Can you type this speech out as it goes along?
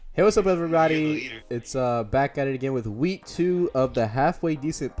Hey, what's up, everybody? It's back at it again with week 2 of the Halfway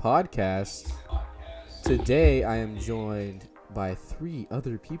Decent podcast. Today, I am joined by 3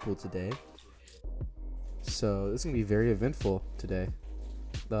 other people today. So, this is going to be very eventful today.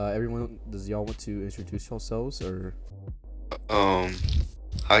 Everyone, does y'all want to introduce yourselves, or?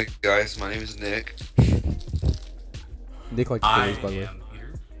 Hi guys, my name is Nick. Nick likes Phillies, by the way. I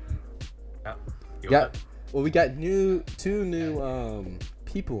am Peter. Well, we got two new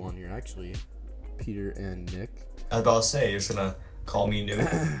people on here, actually. Peter and Nick. I was about to say, you're just gonna call me new?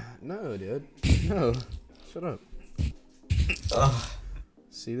 No, dude. No. Shut up.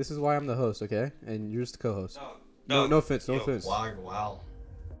 See, this is why I'm the host, okay? And you're just the co-host. No offense, no offense. Wow.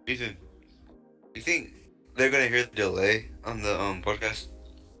 Ethan, you think they're gonna hear the delay on the podcast?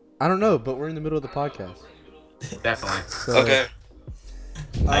 I don't know, but we're in the middle of the podcast. Definitely. So, Okay.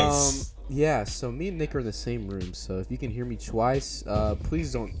 Nice. Yeah, so me and Nick are in the same room, so if you can hear me twice,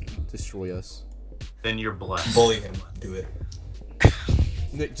 please don't destroy us. Then you're blessed. Bully him. Do it.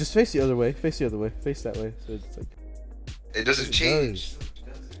 Nick, just face the other way. Face the other way. Face that way. So it's like... It doesn't It change. does.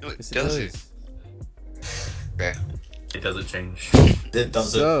 No, it Yes, it doesn't. does. Okay. It doesn't change. It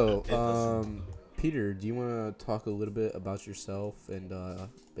doesn't. So, It doesn't. Peter, do you want to talk a little bit about yourself and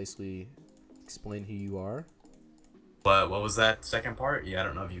basically explain who you are? But what was that second part? Yeah, I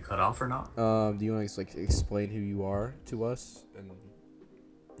don't know if you cut off or not. Do you want to explain who you are to us and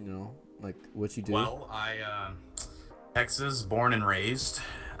what you do? Well, Texas, born and raised.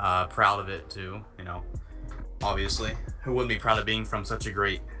 Proud of it too. Obviously, who wouldn't be proud of being from such a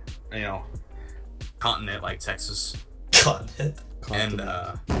great, continent like Texas? Continent. And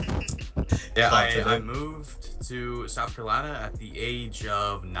I moved to South Carolina at the age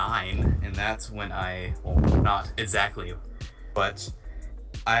of 9, and that's when not exactly, but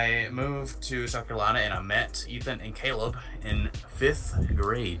I moved to South Carolina and I met Ethan and Caleb in 5th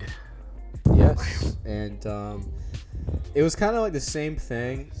grade. Yes, and it was kind of like the same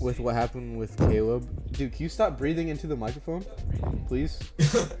thing with what happened with Caleb. Dude, can you stop breathing into the microphone, please?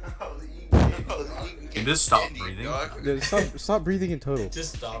 You just stop breathing. Dude, stop breathing in total.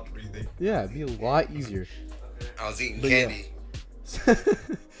 Just stop breathing. Yeah, it'd be a lot easier. I was eating But yeah. candy.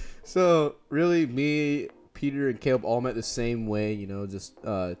 So really, me, Peter, and Caleb all met the same way. Just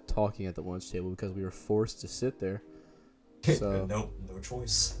talking at the lunch table because we were forced to sit there. So No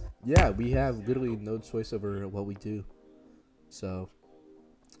choice. yeah, we have literally no choice over what we do. So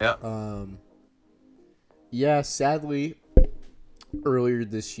Yep. yeah, sadly, earlier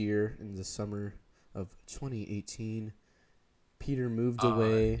this year in the summer of 2018, Peter moved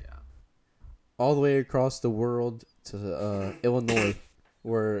away all the way across the world to Illinois,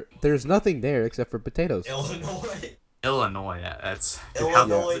 where there's nothing there except for potatoes. Illinois. Yeah, that's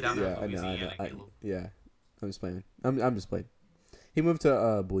Illinois, down there Yeah, in I know. Louisiana, Caleb. Yeah, I'm just playing. I'm just playing. He moved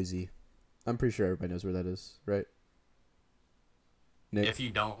to Boise. I'm pretty sure everybody knows where that is, right? Nick. If you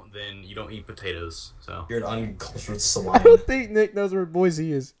don't, then you don't eat potatoes. So You're an uncultured I swine. don't think Nick knows where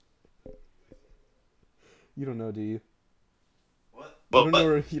Boise is. You don't know, do you? What?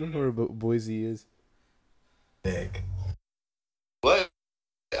 You don't know where Boise is. Nick. What?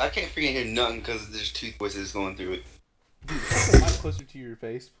 I can't freaking hear nothing because there's two voices going through it. I'm closer to your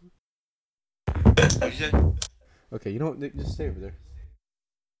face. What you said? Okay, you know what, Nick? Just stay over there.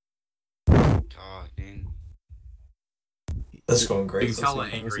 God, dang. That's going you great. can tell how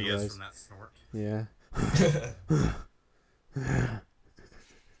Listen, angry he guys. is from that snort. Yeah.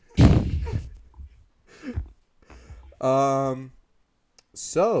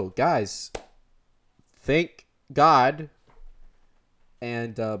 So, guys, thank God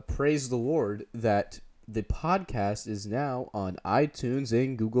and praise the Lord that the podcast is now on iTunes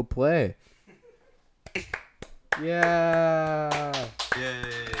and Google Play. Yeah. Yay!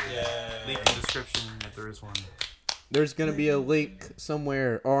 Link in the description if there is one. There's gonna be a link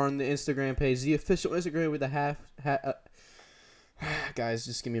somewhere on the Instagram page, the official Instagram with the guys,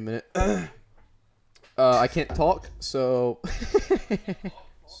 just give me a minute. I can't talk, so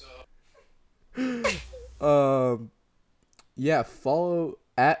yeah, follow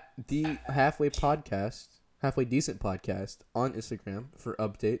at the Halfway Decent Podcast on Instagram for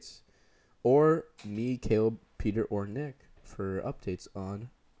updates, or me, Caleb, Peter, or Nick for updates on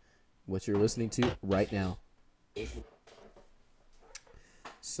what you're listening to right now.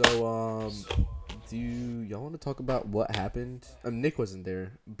 So, do y'all want to talk about what happened? Nick wasn't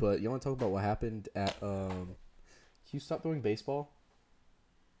there, but y'all want to talk about what happened at, can you stop throwing baseball?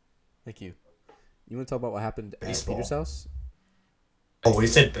 Thank you. You want to talk about what happened Baseball. at Peter's house? Oh, we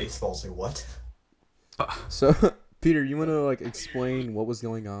said baseball. So what? So, Peter, you want to, explain what was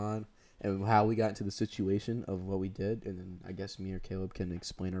going on? and how we got into the situation of what we did, and then I guess me or Caleb can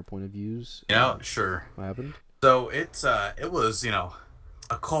explain our point of views. Sure. What happened? So it was a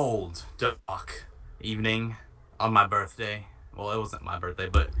cold, dark evening on my birthday. Well, it wasn't my birthday,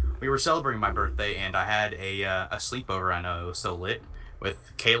 but we were celebrating my birthday, and I had a sleepover. I know it was so lit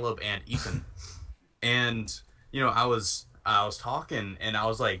with Caleb and Ethan, and I was talking, and I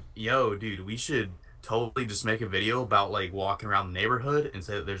was like, "Yo, dude, we should totally just make a video about like walking around the neighborhood and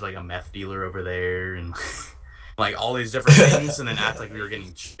say that there's like a meth dealer over there and like all these different things, and then act like we were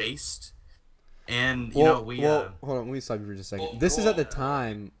getting chased." And well, hold on, let me stop you for just a second. This is at the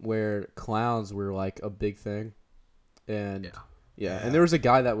time where clowns were like a big thing, and and there was a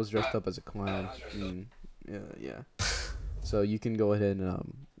guy that was dressed up as a clown. Yeah. So you can go ahead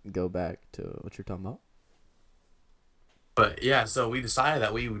and go back to what you're talking about. But yeah, so we decided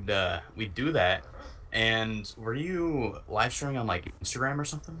that we'd do that. And were you live streaming on like Instagram or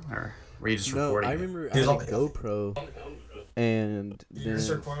something, or were you just recording? I remember I had a GoPro, and You're just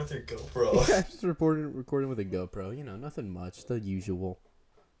recording with your GoPro. yeah, just recording with a GoPro. Nothing much, the usual.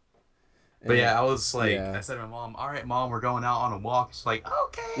 But yeah, I was like, I said to my mom, "All right, Mom, we're going out on a walk." She's like,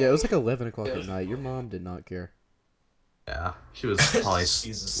 "Okay." Yeah, it was like 11 o'clock at night. Your mom did not care. Yeah, she was probably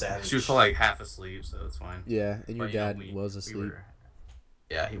She's a savage. she was probably like half asleep, so it's fine. Yeah, and your But, dad was asleep.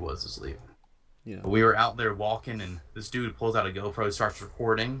 Yeah, he was asleep. But we were out there walking, and this dude pulls out a GoPro, starts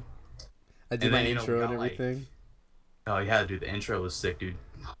recording. I did and my then, intro and everything. Oh, yeah, dude, the intro was sick, dude.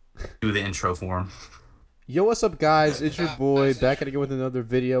 Do the intro for him. Yo, what's up, guys? It's your boy back at again with another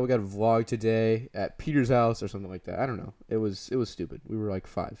video. We got a vlog today at Peter's house or something like that. I don't know. It was stupid. We were like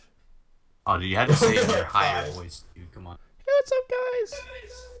 5. Oh, dude, you had to say it in your higher voice, dude. Come on. Hey, what's up, guys?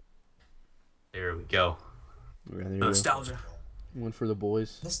 There we go. Yeah, there you go. Nostalgia. One for the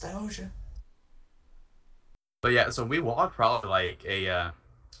boys. Nostalgia. But yeah, so we walked probably like I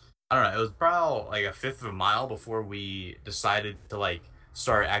don't know, it was probably like a fifth of a mile before we decided to like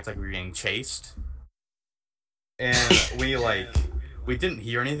start act like we were getting chased. And we didn't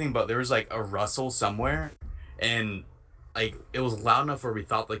hear anything, but there was like a rustle somewhere, and like it was loud enough where we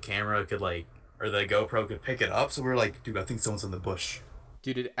thought the camera could or the GoPro could pick it up. So we were like, dude, I think someone's in the bush.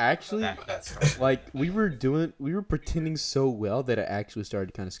 Dude, it actually, That's like, we were pretending so well that it actually started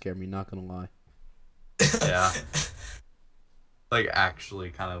to kind of scare me, not gonna lie. Yeah. Like, actually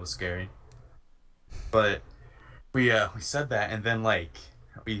kind of was scary. But we said that, and then, like,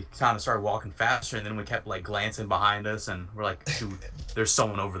 we kind of started walking faster, and then we kept, like, glancing behind us, and we're like, dude, there's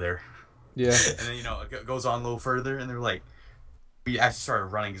someone over there. Yeah. And then, it goes on a little further, and they're like, we actually started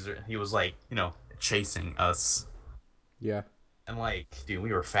running because he was, like, chasing us. Yeah. And, like, dude,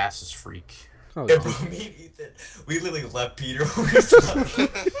 we were fast as freak. Oh, Yeah, dude. bro, me and Ethan, we literally left Peter.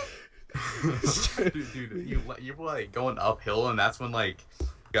 dude, you were like going uphill, and that's when like you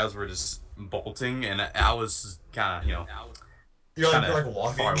guys were just bolting, and I was kind of You're kind like of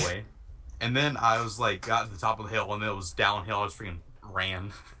walking. far away. And then I was like got to the top of the hill, and then it was downhill. I just freaking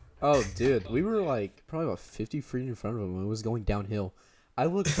ran. Oh, dude, we were like probably about 50 feet in front of him when it was going downhill. I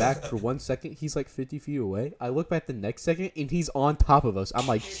looked back for 1 second, he's like 50 feet away. I look back the next second, and he's on top of us. I'm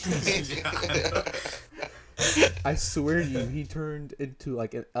like, Jesus. I swear to you, he turned into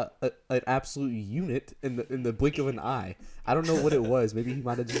like an absolute unit in the blink of an eye. I don't know what it was. Maybe he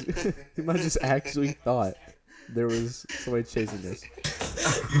might have just actually thought there was somebody chasing us.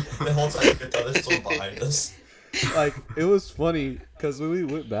 The whole time the other's still behind us. Like, it was funny because when we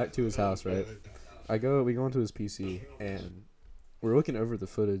went back to his house, right? We go into his PC and we're looking over the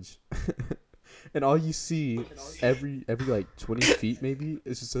footage, and all you see every like 20 feet maybe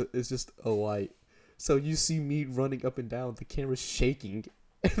is just a light. So you see me running up and down, the camera's shaking,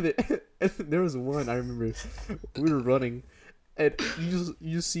 and there was one I remember we were running, and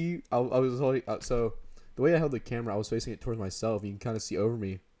you see I was holding so the way I held the camera, I was facing it towards myself. You can kind of see over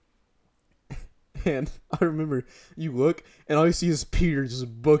me. And I remember you look, and all you see is Peter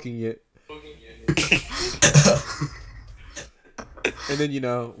just booking it. And then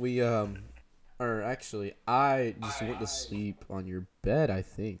we or actually I just went to sleep on your bed, I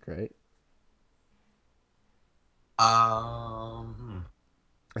think, right? I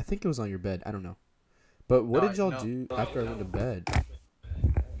think it was on your bed. I don't know. But what did y'all do after I went to bed?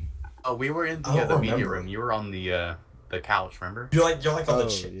 Oh, we were in the media room. You were on the couch, remember? You're like on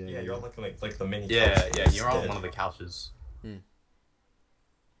the yeah, you're on like the mini. Yeah, couch. yeah, you were on one of the couches.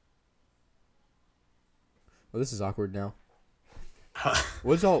 Well, this is awkward now.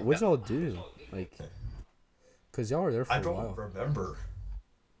 What'd y'all do? Like, cause y'all were there for I a don't while. remember.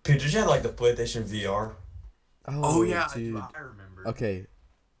 Peter, did you have like the PlayStation VR? Oh yeah, dude. I remember. Okay,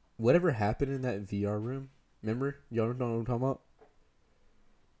 whatever happened in that VR room? Remember? Y'all know what I'm talking about?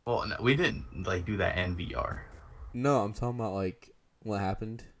 Well, no, we didn't like do that in VR. No, I'm talking about like what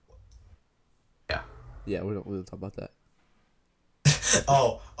happened. Yeah. Yeah, we don't talk about that.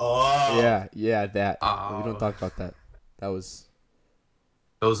 Oh. Yeah, that. We don't Oh. talk about that. That was.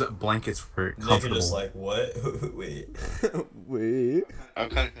 Those blankets were Nigga comfortable. just like, what? Wait. Wait. I'm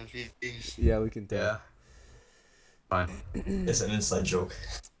kind of confused. Yeah, we can tell. Yeah. Fine. It's an inside joke.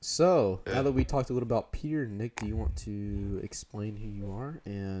 So, now that we talked a little about Peter, Nick, do you want to explain who you are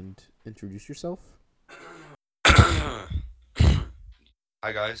and introduce yourself?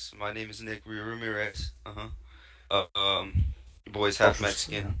 Hi guys, my name is Nick Ramirez. Your boy's half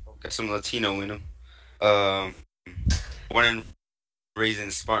Mexican. Got some Latino in him. Born and raised in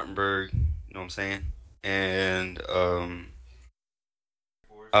Spartanburg. You know what I'm saying? And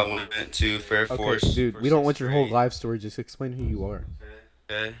I went to Fair Okay, Force. dude, for we don't sixth want your whole grade. life story. Just explain who you are.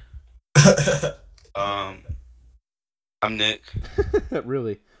 Okay. I'm Nick.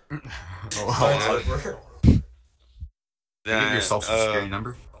 Really? Oh, Whatever. get your Then social security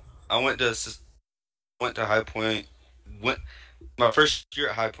number. I went to High Point. My first year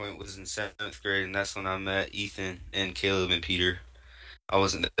at High Point was in 7th grade, and that's when I met Ethan and Caleb and Peter. I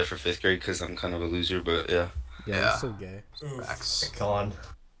wasn't there for 5th grade because I'm kind of a loser, but yeah. Yeah, Yeah. that's so gay. Facts. Come on.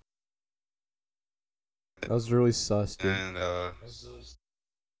 That was really sus, dude.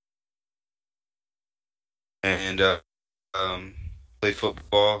 And play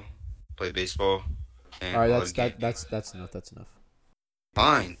football, play baseball, and All right, a lot of games. that's enough. That's enough.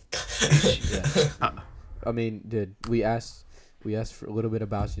 Fine. Yeah. I mean, dude, we asked for a little bit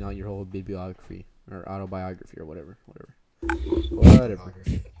about your whole bibliography or autobiography or whatever.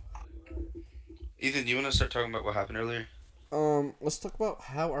 Ethan, do you want to start talking about what happened earlier? Let's talk about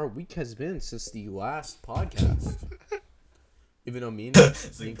how our week has been since the last podcast. Even though me and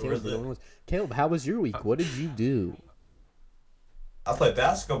Caleb were the only ones. Caleb, how was your week? What did you do? I play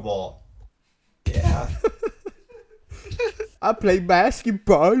basketball. Yeah. I play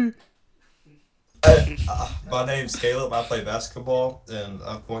basketball. My name's Caleb. I play basketball and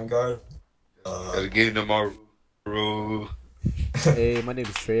I'm point guard. Got a game tomorrow. Hey, my name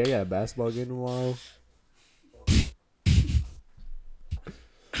is Trey. I got a basketball game tomorrow.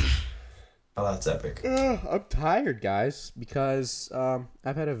 Oh, that's epic. I'm tired, guys, because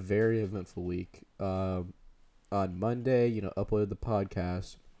I've had a very eventful week. On Monday, uploaded the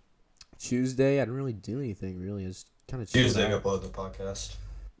podcast. Tuesday, I didn't really do anything. Really, it's kind of Tuesday, we upload the podcast.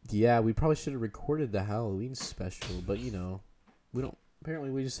 Yeah, we probably should have recorded the Halloween special, but we don't.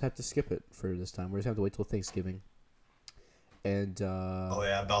 Apparently, we just have to skip it for this time. We just have to wait till Thanksgiving. And Oh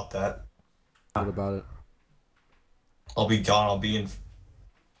yeah, about that. what about it? I'll be gone. I'll be in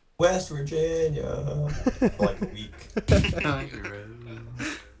West Virginia for like a week.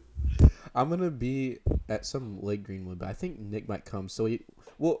 I'm gonna be at some Lake Greenwood, but I think Nick might come. So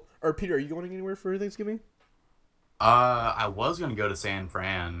or Peter, are you going anywhere for Thanksgiving? I was gonna go to San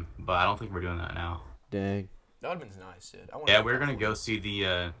Fran, but I don't think we're doing that now. Dang. That would have been nice, dude. Yeah, we're gonna go see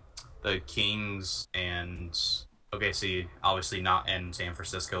the Kings and OKC. Obviously not in San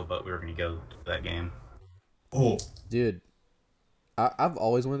Francisco, but we were gonna go to that game. Oh, Dude, I've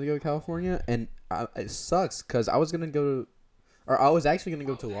always wanted to go to California, and it sucks because I was actually gonna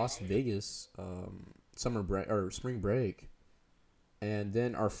go to Las Vegas, summer break or spring break, and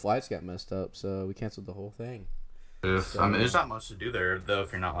then our flights got messed up, so we canceled the whole thing. I mean, there's not much to do there though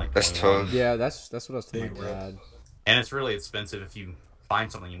if you're not like. That's 21. tough. Yeah, that's what I was telling Big my rip. dad. And it's really expensive if you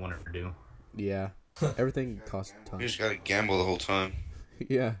find something you want to do. Yeah, everything costs a You ton. just gotta gamble the whole time.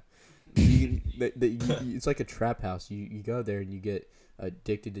 Yeah, it's like a trap house. You go there and you get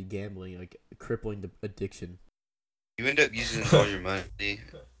addicted to gambling, like crippling addiction. You end up using all your money,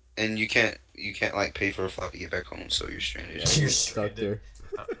 and you can't like pay for a flight to get back home, so you're stranded. You're Stuck stranded. there.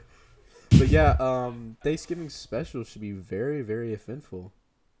 But yeah, Thanksgiving special should be very, very eventful.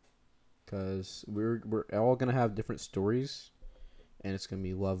 Cause we're all gonna have different stories, and it's gonna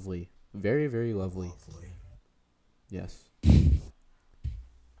be lovely, very, very lovely. Yes.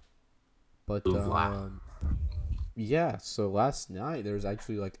 But Ouvla. yeah. So last night there was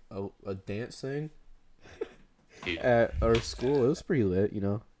actually like a dance thing Dude. at our school. It was pretty lit,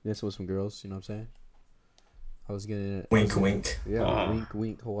 dancing with some girls. You know what I'm saying? I was getting it. Wink, wink. Yeah, Uh-huh. wink,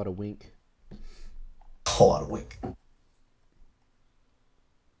 wink, whole lot of wink. Whole lot of wink.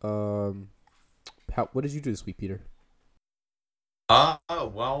 What did you do this week, Peter?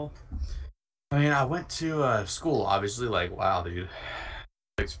 Well, I mean, I went to school, obviously. Like, wow, dude,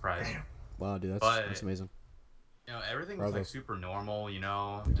 big surprise. Wow, dude, But- that's amazing. Everything was Bravo. like super normal.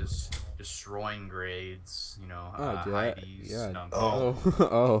 Just destroying grades. Oh, dude, IDs. yeah. No, I'm Oh.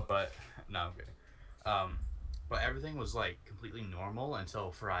 Oh, but no, I'm kidding. but everything was like completely normal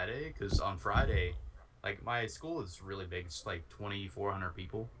until Friday. Because on Friday, like my school is really big. It's like 2,400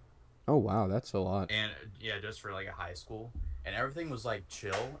 people, Oh wow, that's a lot. and yeah, just for like a high school, and everything was like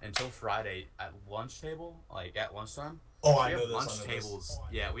chill until Friday at lunch table, like at lunchtime. Oh, We I have know this. lunch I know this. tables.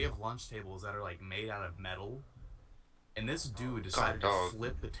 Yeah, we have lunch tables that are like made out of metal, and this dude decided to dog.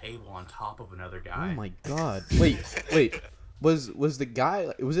 flip the table on top of another Oh guy. my god. Wait. Was the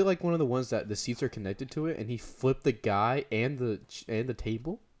guy? Was it like one of the ones that the seats are connected to it, and he flipped the guy and the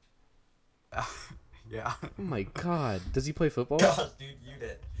table? Yeah, Oh my god. Does he play football? Gosh, dude, you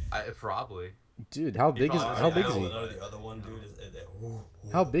did. probably. Dude, how big is probably how does. big I is don't he? know. The other one,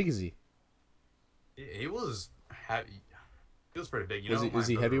 dude, How big is he? He was heavy. He was pretty big. You Was know, he my is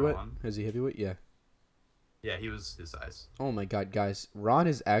he brother heavyweight? Ron? Is he heavyweight? Yeah. Yeah, he was his size. Oh my god, guys, Ron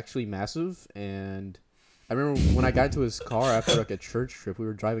is actually massive, and I remember when I got into his car after like a church trip, we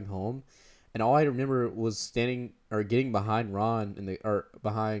were driving home, and all I remember was standing or getting behind Ron in the or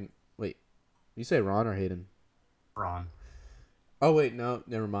behind. Wait, you say Ron or Hayden? Ron. Oh wait, no,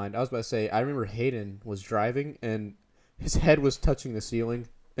 never mind. I was about to say I remember Hayden was driving and his head was touching the ceiling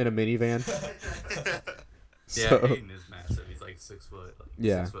in a minivan. Yeah, So Aiden is massive. He's like 6 foot. Like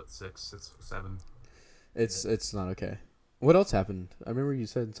Yeah. 6'6", 6'7". it's not okay. What else happened? I remember you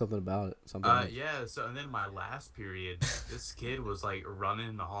said something about it. Something. Like, Yeah. So and then my last period, this kid was like running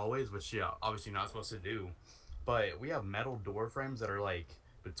in the hallways, which obviously you're not supposed to do. But we have metal door frames that are like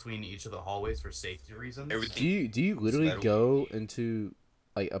between each of the hallways for safety reasons. Everything. do you literally metal. go into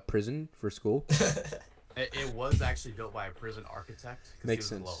like a prison for school? It was actually built by a prison architect because he Makes was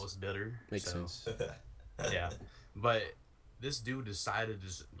sense. the lowest bidder. Makes so, sense. Yeah, but this dude decided to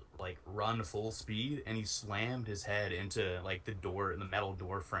just like run full speed, and he slammed his head into like the metal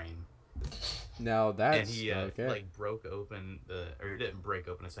door frame, Now that's and he okay. like broke open or he didn't break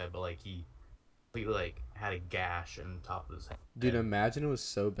open his head, but like he like had a gash on top of his head. Dude, imagine it was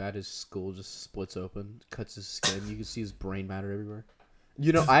so bad his skull just splits open, cuts his skin. You can see his brain matter everywhere.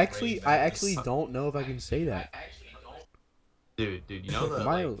 You know, I actually don't know if I can say that. Dude, you know the Am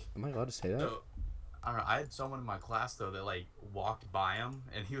like, I allowed to say that? so, I don't know. I had someone in my class though that like walked by him,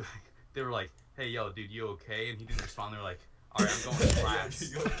 and they were like, "Hey, yo, dude, you okay?" And he didn't respond. They're like, "All right, I'm going to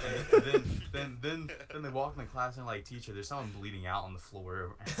class." You okay? And then they walk in the class and like, "Teacher, there's someone bleeding out on the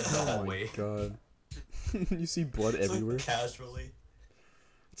floor in the Oh my hallway." god. You see blood It's like everywhere. casually.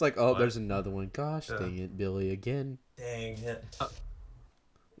 It's like, oh, What? there's another one. Gosh Yeah. dang it, Billy again. Dang it. Do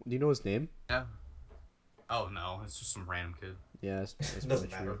you know his name? Yeah. Oh no, it's just some random kid. Yeah, that's probably Doesn't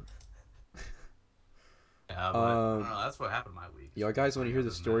true. matter. Yeah, but I don't Um, know. That's what happened my week. Y'all guys want to hear the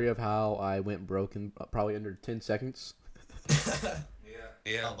Other than story of how I went broke in probably under 10 seconds?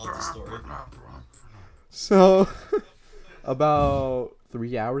 Yeah. I love the story. So, about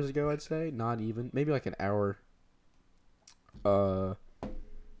 3 hours ago, I'd say, not even, maybe like an hour.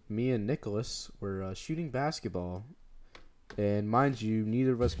 Me and Nicholas were shooting basketball, and mind you,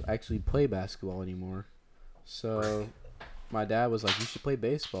 neither of us actually play basketball anymore. So, my dad was like, "You should play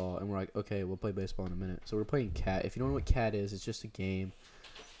baseball," and we're like, "Okay, we'll play baseball in a minute." So we're playing cat. If you don't know what cat is, it's just a game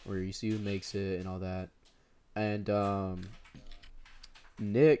where you see who makes it and all that. And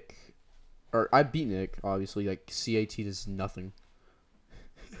Nick. Or I beat Nick, obviously. Like CAT is nothing.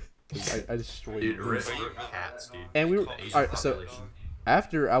 I destroyed Dude, him. rip cats, dude. And we were Asian alright. So population.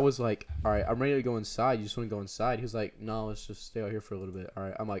 after I was like, all right, I'm ready to go inside. You just want to go inside? He was like, no, let's just stay out here for a little bit. All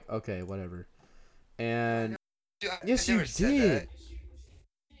right. I'm like, okay, whatever. And Dude, I yes, you never said did. that.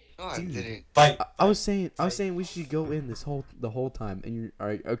 No, I Dude. didn't. Fight. I was saying we should go in the whole time. And you're all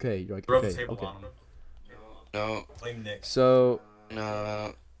right. Okay. You're like, Broke the okay, table okay. on him. No, Blame Nick. So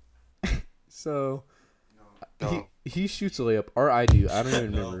no, he no. he shoots a layup, or I do. I don't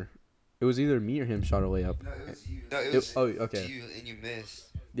even No. remember. It was either me or him shot a layup. No, it was Oh, okay. you, and you missed.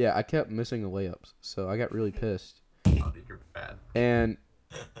 Yeah, I kept missing the layups, so I got really pissed. Oh, dude, you're bad. And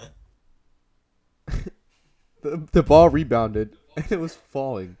the ball rebounded, and it was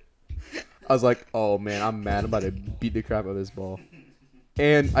falling. I was like, oh man, I'm mad. I'm about to beat the crap out of this ball.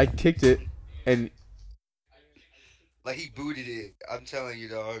 And I kicked it, and Like he booted it. I'm telling you,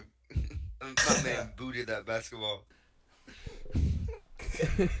 dog. My man booted that basketball.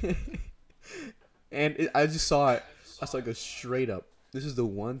 I just saw it. I saw it go straight up. This is the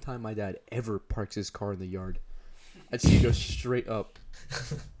one time my dad ever parks his car in the yard. I'd see it go straight up.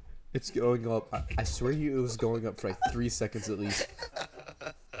 It's going up. I swear to you, it was going up for like 3 seconds at least.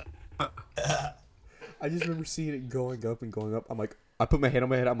 I just remember seeing it going up and going up. I'm like, I put my hand on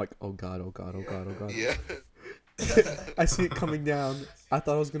my head. I'm like, oh god, oh god, oh god, oh god. Yeah. I see it coming down. I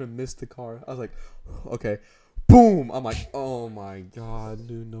thought I was gonna miss the car. I was like, okay. boom. I'm like, oh my god,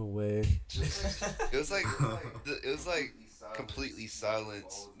 dude, no way. It was like completely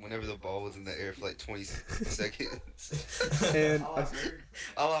silence whenever the ball was in the air for like 20 seconds. And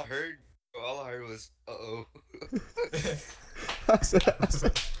all I heard was uh-oh.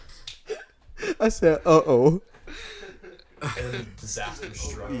 I said, uh-oh. And then disaster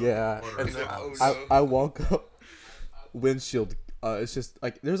struck. Yeah. What And a then response. I walk up, windshield. It's just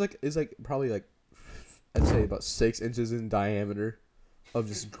like it's like probably like I'd say about 6 inches in diameter of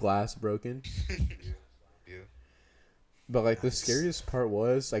just glass broken. Yeah. But like the scariest part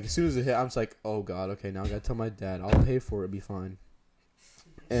was like as soon as it hit, I was like, oh god, okay, now I gotta tell my dad. I'll pay for it, it'll be fine.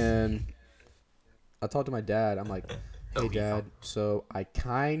 And I talked to my dad. I'm like, hey dad, so I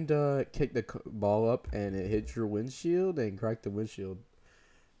kinda kicked the ball up and it hit your windshield and cracked the windshield.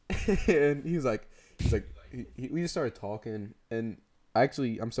 And we just started talking, and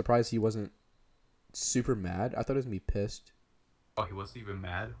I'm surprised he wasn't super mad. I thought he was gonna be pissed. Oh, he wasn't even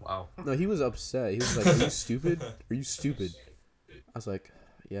mad? Wow. No, he was upset. He was like, are you stupid? Are you stupid? I was like,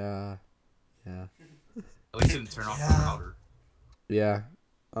 yeah. At least didn't turn off the Yeah. router. Yeah.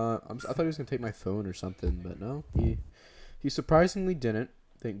 I thought he was gonna take my phone or something, but no, he surprisingly didn't.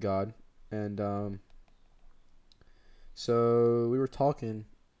 Thank God. And so we were talking, and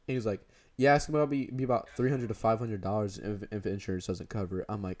he was like, "Yeah, it's gonna be about $300 to $500 if insurance doesn't cover it."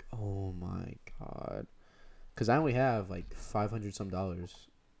 I'm like, "Oh my God," because I only have like $500 some dollars,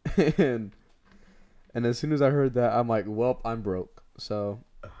 and as soon as I heard that, I'm like, "Well, I'm broke." So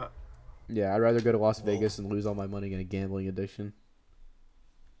yeah, I'd rather go to Las Vegas and lose all my money in a gambling addiction.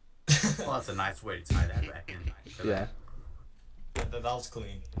 Well, that's a nice way to tie that back in. Yeah. That was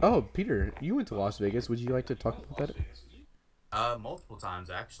clean. Oh, Peter, you went to Las Vegas. Would you like to talk about that? Multiple times,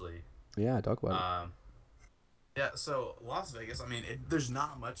 actually. Yeah, talk about Yeah, so Las Vegas, I mean, there's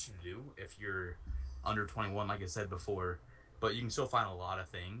not much to do if you're under 21, like I said before, but you can still find a lot of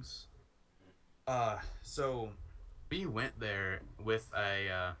things. So we went there with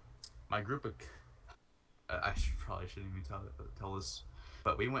my group of, probably shouldn't even tell this,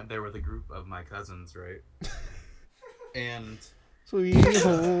 but we went there with a group of my cousins, right? And Sweet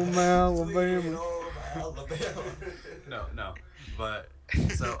home Alabama. no, but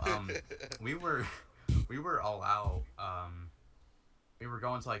so we were all out. We were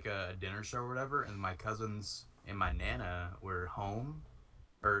going to like a dinner show or whatever, and my cousins and my nana were home,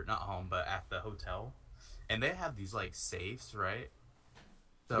 or not home, but at the hotel, and they have these like safes, right?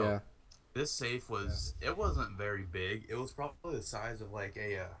 So Yeah. this safe it wasn't very big. It was probably the size of like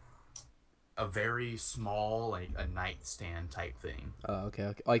a very small, like a nightstand type thing.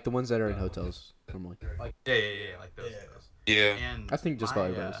 Okay. Like the ones that are in hotels normally. Like yeah, like those. Yeah. those. Yeah. And I think just my,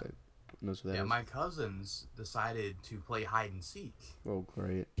 about everybody knows what that yeah, is. my cousins decided to play hide and seek, Oh,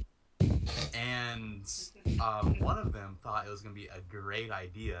 great. and one of them thought it was gonna be a great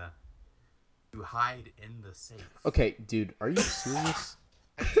idea to hide in the safe. Okay, dude, are you serious?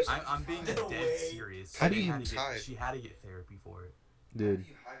 I'm being No dead way. serious. How do She you had to hide? she had to get therapy for it. Dude.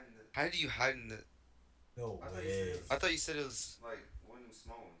 How do you hide in the? No way. I thought you said it was like one of the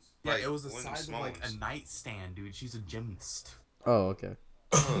small ones. Yeah, Like, it was the one of size of small like a ones. nightstand, dude. She's a gymnast. Oh, okay.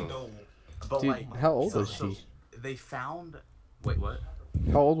 No. But Dude, like, how old so- was so she? They found. Wait, what?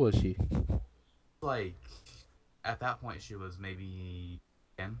 How old was she? Like, at that point, she was maybe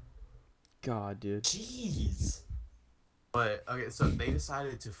 10. God, dude. Jeez. But okay, so they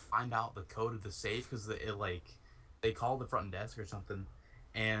decided to find out the code of the safe because they called the front desk or something,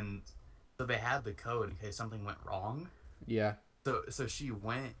 and so they had the code in case something went wrong. Yeah. So she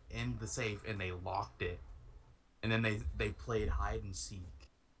went in the safe and they locked it, and then they played hide and seek,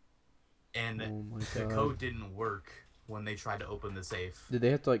 and Oh my the God. code didn't work when they tried to open the safe. Did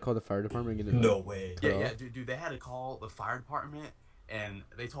they have to like call the fire department and get it? No way. Yeah, Cut yeah, off? dude, they had to call the fire department, and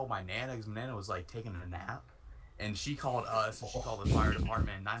they told my nana because my nana was like taking a nap, and she called us, and she called the fire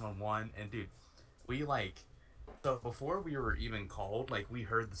department and 911, and dude, we like, so before we were even called, like we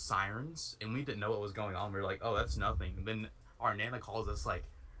heard the sirens, and we didn't know what was going on. We were like, oh, that's nothing. And then our nana calls us like,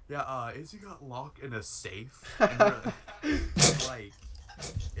 yeah, Izzy got locked in a safe, and we're like,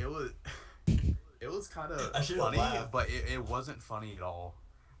 it was kind of I should've funny, laughed. but it wasn't funny at all.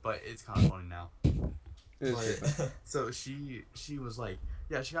 But it's kind of funny now. It's Like, different. so she was like,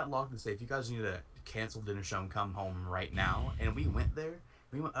 yeah, she got locked in the safe. You guys need to cancel dinner show and come home right now. And we went there.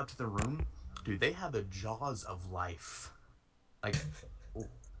 We went up to the room. Dude, they had the jaws of life.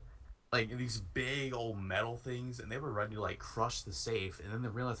 Like these big old metal things, and they were ready to like crush the safe, and then they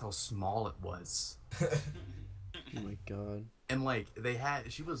realized how small it was. Oh my God. And like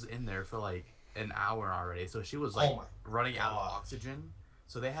she was in there for like an hour already, so she was like Oh my running out of God. oxygen.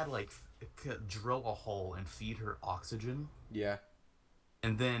 So they had like drill a hole and feed her oxygen, Yeah.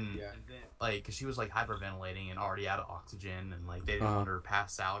 and then like 'cause she was like hyperventilating and already out of oxygen, and like they didn't Uh-huh. want her to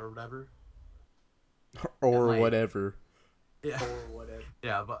pass out or whatever. Or like- whatever. Yeah.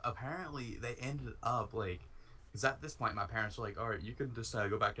 Yeah, but apparently they ended up like, because at this point my parents were like, all right, you can just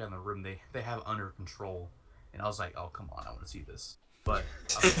go back down the room. They have under control, and I was like, oh come on, I want to see this. But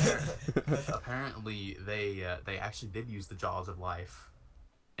apparently they actually did use the jaws of life.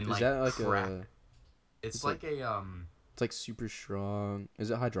 And Is that like crack. a? It's it's like a It's like super strong.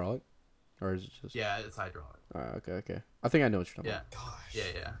 Is it hydraulic, or is it just? yeah, it's hydraulic. Okay. I think I know what you're talking Yeah. Gosh.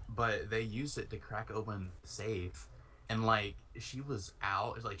 Yeah. But they used it to crack open the safe, and like she was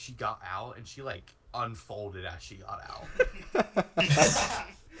out, like she got out, and she like unfolded as she got out. about.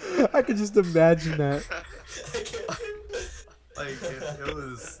 I could just imagine that. Like it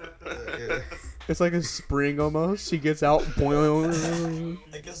was. It's like a spring almost. She gets out. Boing.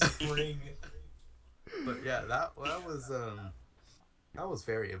 Like a spring. But yeah, that was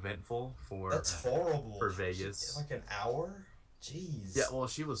very eventful for. That's horrible. For Vegas. Like an hour? Jeez. Yeah, well,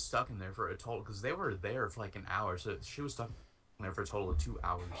 she was stuck in there for a total because they were there for like an hour, so she was stuck in there for a total of 2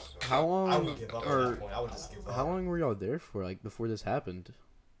 hours. How I long? would give up at Or that point. I would just give up. how long were y'all there for? Like before this happened?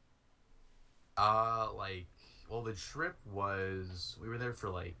 Like, well, the trip was we were there for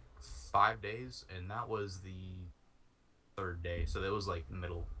like 5 days, and that was the 3rd day, so that was like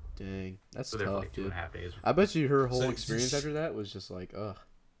middle. Dang, that's So there for tough, like dude. 2.5 days. I bet you her whole So, experience after that was just like, ugh.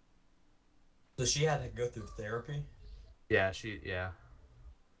 So she had to go through therapy? Yeah,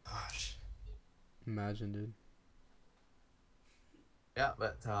 Gosh. Imagine, dude. yeah,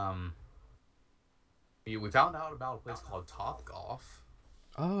 but we found out about a place called Top Golf.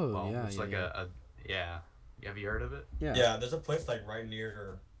 Oh Well, yeah, it's yeah, like yeah. yeah. Have you heard of it? Yeah. Yeah, there's a place like right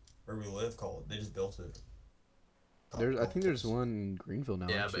near where we live called. They just built it. I think there's one in Greenville now.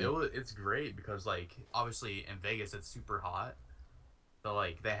 Yeah, actually. but it's great because like obviously in Vegas it's super hot. So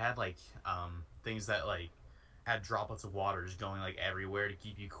like they had like things that like had droplets of water just going like everywhere to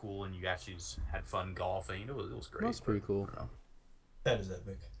keep you cool, and you actually just had fun golfing. It was great. That's pretty cool. I don't know. That is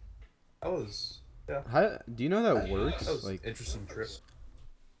epic. That was How do you know how that works? that was Like, interesting trip.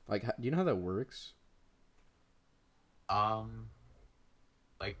 do you know how that works?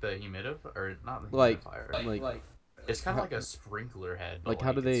 Like the humidifier or not the Like- humidifier. like- it's kind how- of like a sprinkler head. But Like,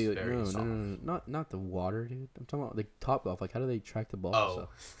 how do it's they? Like, very no, soft. not the water, dude. I'm talking about like Top Golf. Like, how do they track the ball? Oh.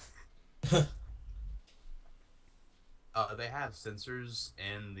 And stuff? They have sensors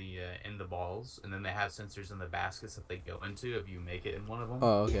in the balls, and then they have sensors in the baskets that they go into if you make it in one of them.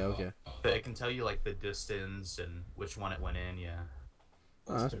 Oh, okay. But it can tell you like the distance and which one it went in. Yeah,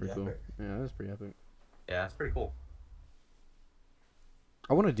 Oh, that's pretty cool. epic. Yeah, that's pretty epic. yeah, it's pretty cool.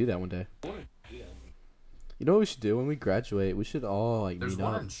 I want to do that one day. You know what we should do when we graduate? We should all like There's meet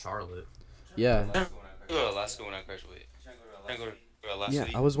one up. in Charlotte. Yeah, I go to Alaska when I graduate. I go to Alaska.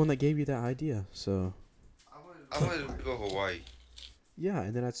 yeah. I was one that gave you that idea. So I wanted to go to Hawaii. yeah,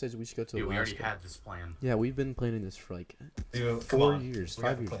 and then I said we should go to Dude, we already Alaska. had this plan. Yeah, we've been planning this for like Dude, 4 years, We got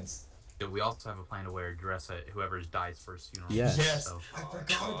 5 years. plans. Dude, we also have a plan to wear a dress at whoever's dies first funeral. Yes. Yes. So, I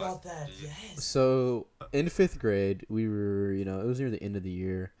forgot about that. Yes. So in 5th grade, we were, it was near the end of the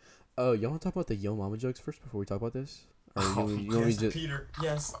year. Oh, y'all want to talk about the Yo Mama jokes first before we talk about this? Or you want me Yes, to? Peter.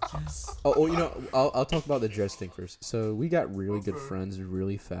 Yes. Yes. Oh, I'll talk about the dress thing first. So we got really good friends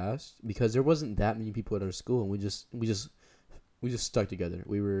really fast because there wasn't that many people at our school, and we just stuck together.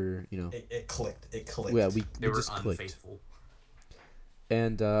 We were, It clicked. It clicked. yeah, we they were just clicked. unfaithful.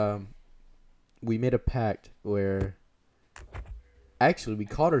 And we made a pact where actually we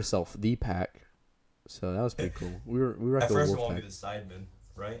called ourselves the Pack, so that was pretty cool. We were At the first, we Wolf want to Pack. be the sidemen,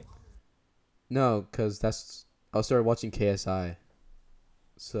 right? No, because I started watching KSI,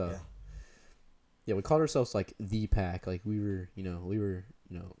 so Yeah. yeah, we called ourselves like the Pack. Like we were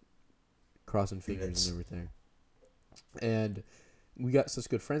crossing fingers Units. and everything. And we got such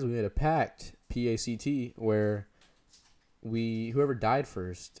good friends. We made a pact, PACT, where whoever died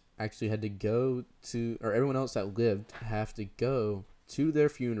first actually had to go to, or everyone else that lived have to go to their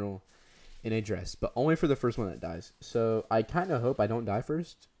funeral in a dress, but only for the first one that dies. So I kind of hope I don't die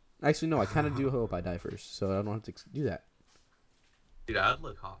first. Actually, no, I kind of do hope I die first, so I don't have to do that. Dude, I'd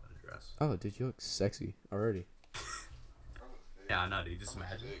look hot in a dress. Oh, dude, you look sexy already. Yeah, I know, dude. Just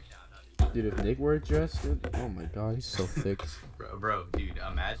imagine. Dude, if Nick wore a dress, dude, oh my god, he's so thick. Bro, dude,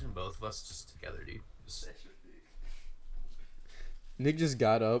 imagine both of us just together, dude. Just, Nick just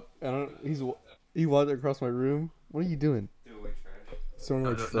got up. He walked across my room. What are you doing? Throwing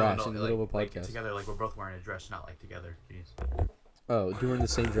away trash in the middle of a like, podcast. together, like we're both wearing a dress, not like together. Jeez. Oh, we're in the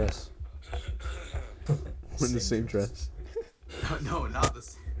same dress. We're in the same dress. No, not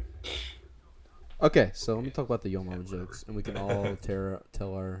the. Okay, so let me talk about the Yo Mama jokes, and we can all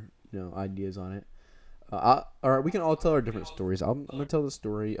tell our ideas on it. Or we can all tell our different stories. I'm gonna tell the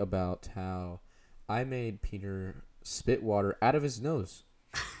story about how I made Peter spit water out of his nose.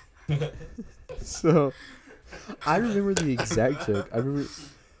 So I remember the exact joke. I remember.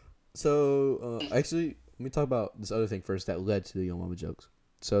 So actually, let me talk about this other thing first that led to the Yo Mama jokes.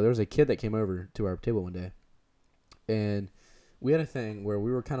 So there was a kid that came over to our table one day, and we had a thing where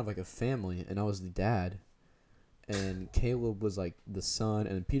we were kind of like a family, and I was the dad, and Caleb was like the son,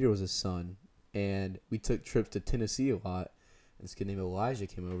 and Peter was his son, and we took trips to Tennessee a lot. And this kid named Elijah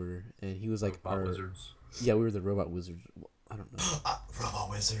came over, and he was like Robot wizards. Yeah, we were the robot wizards. I don't know. Robot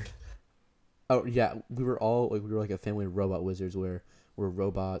wizard. Oh yeah, we were like a family of robot wizards where we're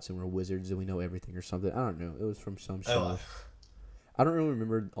robots and we're wizards and we know everything or something. I don't know. It was from some show. I don't really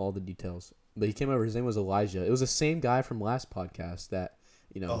remember all the details. But he came over. His name was Elijah. It was the same guy from last podcast that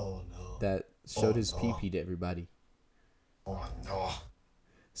that showed his pee-pee to everybody. Oh no.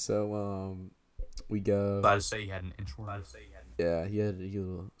 So we go. Glad to say he had an inchworm. Yeah, he had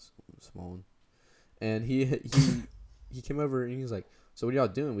a small one, and he came over and he was like, "So what are y'all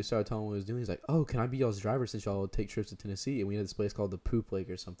doing?" We started telling him what he was doing. He's like, "Oh, can I be y'all's driver since y'all take trips to Tennessee?" And we had this place called the Poop Lake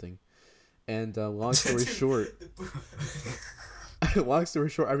or something. And long story short,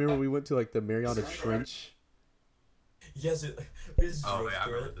 I remember we went to like the Mariana Trench. Yes, Oh yeah, I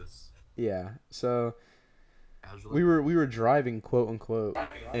remember this. Yeah, so we were driving, quote unquote,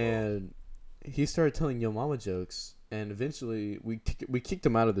 and he started telling Yo Mama jokes, and eventually we kicked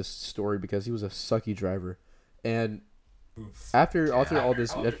him out of this story because he was a sucky driver, and after all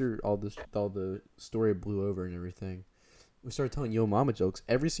the story blew over and everything, we started telling Yo Mama jokes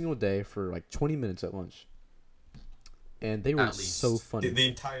every single day for like 20 minutes at lunch, and they were so funny. The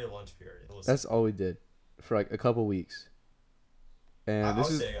entire lunch period. That's all we did for like a couple weeks, and I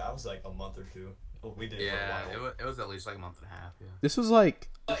was like a month or two. We did. Yeah, it was at least like a month and a half. Yeah. This was like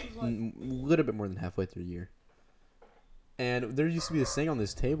a little bit more than halfway through the year. And there used to be a saying on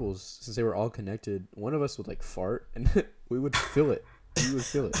these tables, since they were all connected, one of us would like fart and we would feel it. We would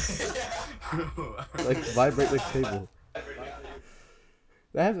feel it. Like vibrate the table.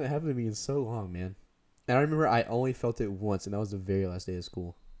 That hasn't happened to me in so long, man. And I remember I only felt it once, and that was the very last day of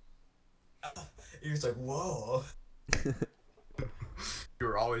school. He was like, whoa. You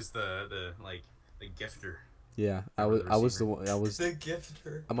were always the gifter. Yeah, I was the one. The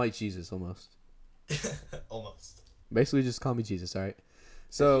gifter. I'm like Jesus almost. Almost. Basically, just call me Jesus, all right?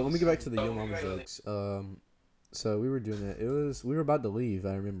 So let me get back to the Yo Mama jokes. So we were doing that. We were about to leave,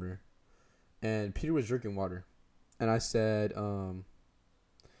 I remember, and Peter was drinking water, and I said,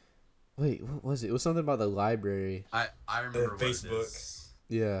 wait, what was it? It was something about the library. I remember Facebook. What it is.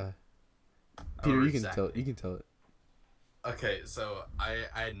 Yeah. Peter, you can tell it. You can tell it. Okay, so I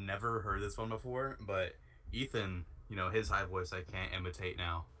had never heard this one before, but Ethan, his high voice I can't imitate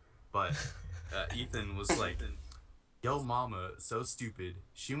now, but Ethan was like, "Yo, mama, so stupid.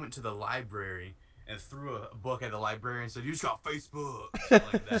 She went to the library and threw a book at the librarian and said, 'You just got Facebook.'"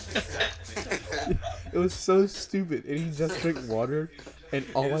 Like that exact thing. It was so stupid, and he just drank water, and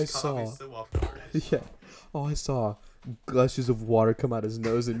all I saw, all I saw, gushes of water come out his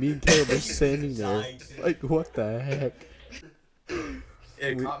nose, and me and Caleb were standing there, like, what the heck?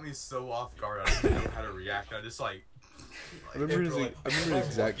 It caught me so off guard. I didn't know how to react. I just I remember his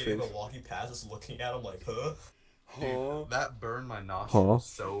exact face. Walking past us, looking at him like, huh? Dude, that burned my nostrils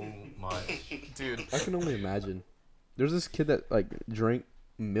so much. Dude, I can only imagine. There's this kid that like drank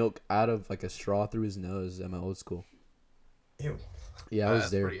milk out of like a straw through his nose at my old school. Ew. Yeah, I was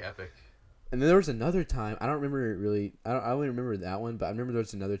that's there. Pretty epic. And then there was another time. I don't remember it really. I only remember that one, but I remember there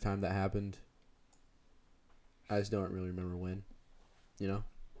was another time that happened. I just don't really remember when. You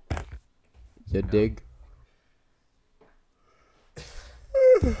dig?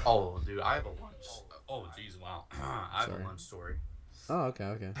 Oh, dude, I have a lunch. Oh, jeez, wow. I have a lunch story. Oh,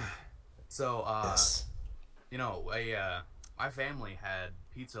 okay. So, Yes. my family had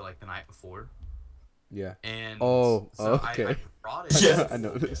pizza like the night before, Yeah. and okay. I brought it. Yeah. I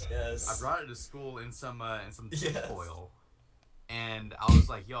know this. Yes. I brought it to school in some tin Yes. foil, and I was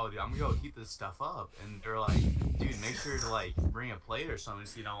like, "Yo, dude, I'm gonna go heat this stuff up." And they're like, "Dude, make sure to like bring a plate or something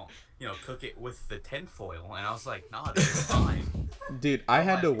so you don't, cook it with the tin foil." And I was like, "Nah, dude, it's fine." Dude, I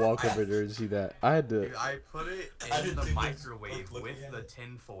had to walk over there to see that. I had to. Dude, I put it I in didn't the think microwave looking with at the it.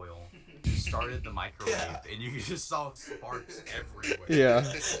 tin foil. Just started the microwave, and you just saw sparks everywhere. Yeah.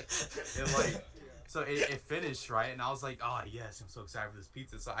 And so it finished, right? And I was like, "Oh yes, I'm so excited for this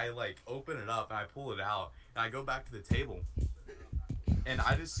pizza." So I open it up and I pull it out and I go back to the table, and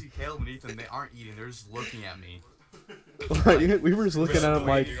I just see Caleb and Ethan. They aren't eating; they're just looking at me. Like, we were just looking at him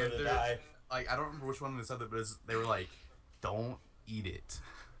like, You're gonna die. Like I don't remember which one they said that, but they were like, "Don't eat it."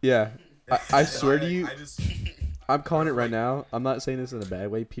 yeah. I swear to And you, I just I'm calling it right now. I'm not saying this in a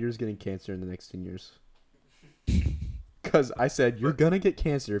bad way. Peter's getting cancer in the next 10 years. Because I said, you're going to get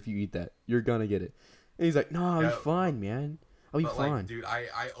cancer if you eat that. You're going to get it. And he's like, no, I'll be Yeah, fine, man. I'll be but fine. like, dude, I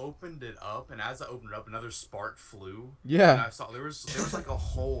opened it up, and as I opened it up, another spark flew. And Yeah. I saw there was like a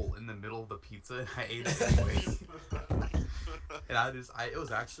hole in the middle of the pizza, and I ate it anyway. And it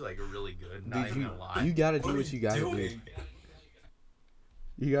was actually like really good. Not Dude, even gonna lie. you got to do What are what you you got to do. doing?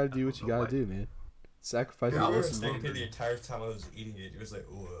 You got to do what you know got to why. do, man. Sacrifice. I Yeah, I your was was life. thinking the entire time I was eating it. It was like,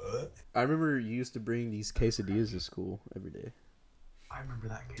 what? I remember you used to bring these quesadillas to school every day. I remember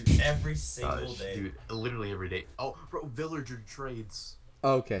that game. Dude, every single day. Dude, literally every day. Oh, bro, villager trades.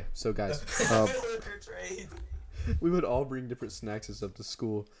 Oh, okay, so guys, Trade. we would all bring different snacks and stuff to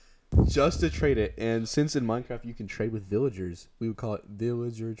school just to trade it. And since in Minecraft you can trade with villagers, we would call it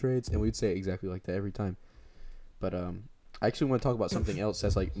villager trades, and we'd say it exactly like that every time. But I actually want to talk about something else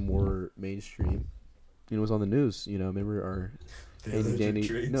that's like more mainstream. It was on the news. You know, remember our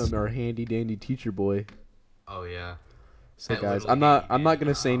our handy dandy teacher boy. Oh yeah. So That guys, literally I'm not gonna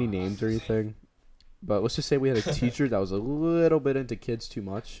handy say any dandy. names or anything, but let's just say we had a teacher that was a little bit into kids too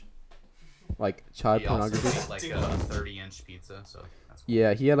much, like child He also pornography. made like a 30-inch pizza, so that's cool.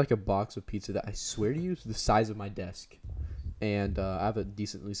 Yeah, he had like a box of pizza that I swear to you is the size of my desk, and I have a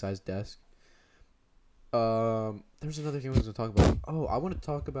decently sized desk. There's another thing I was gonna talk about. Oh, I want to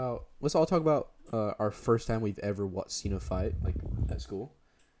talk about. Let's all talk about our first time we've ever seen a fight, like at school.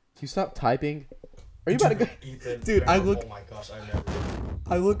 Can you stop typing? Are you about to go? Ethan, Dude, I look- Oh my gosh, I never.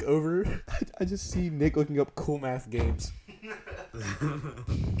 I look over. I just see Nick looking up cool math games.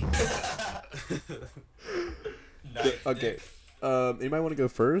 Okay. Anybody want to go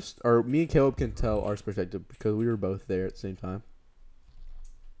first, or me and Caleb can tell our perspective because we were both there at the same time.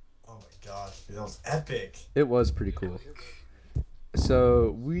 Oh my gosh, dude, that was epic. It was pretty cool.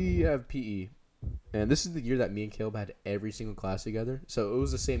 So we have PE, and this is the year that me and Caleb had every single class together. So it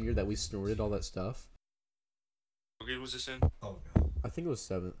was the same year that we snorted all that stuff. What grade was this in? Oh god. I think it was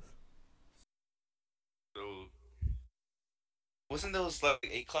 7th. So, wasn't those like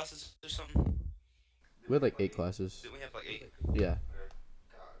 8 classes or something? We had like 8 classes. Didn't we have like 8? Yeah,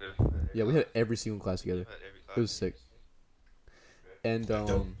 yeah, we had every single class together. It was sick. And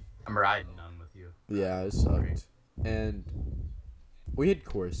I'm riding on with you. yeah, it sucked. And we had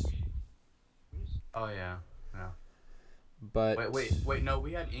course, Oh yeah. Yeah. but Wait. No,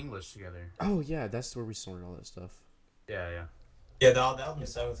 we had English together. Oh yeah, that's where we snorted all that stuff. Yeah, yeah. Yeah, that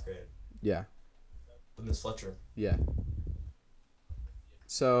was in 7th grade Yeah. with Miss Fletcher. Yeah.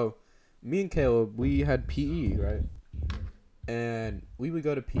 So, me and Caleb, we had PE, right? And we would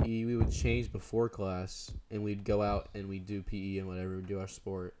go to PE, we would change before class, and we'd go out and we'd do PE and whatever, we'd do our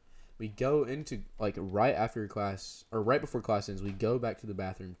sport. We'd go into, like, right after class, or right before class ends, we'd go back to the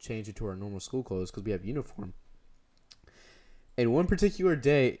bathroom, change into our normal school clothes, because we have uniform. And one particular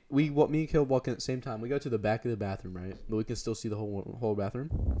day, me and Caleb walk in at the same time. We go to the back of the bathroom, right? But we can still see the whole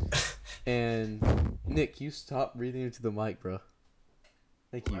bathroom. And Nick, you stop breathing into the mic, bro.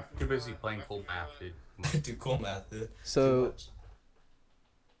 Thank you. You're busy playing full math, dude. Come on. Dude, cool math, dude. So, Too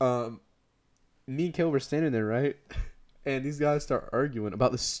much. me and Caleb were standing there, right? And these guys start arguing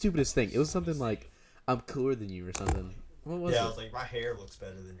about the stupidest thing. It was something like, "I'm cooler than you" or something. What was Yeah, I it? was like, my hair looks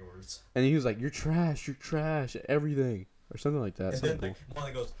better than yours. And he was like, you're trash at everything," or something like that. And Something then cool.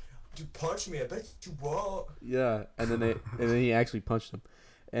 one goes, "Dude, punch me! I bet you won't." Yeah, and then he actually punched him,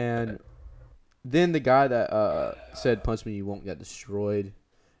 and then the guy that said "punch me, you won't" get destroyed.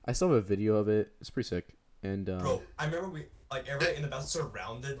 I still have a video of it. It's pretty sick. And Bro, I remember we everybody in the bathroom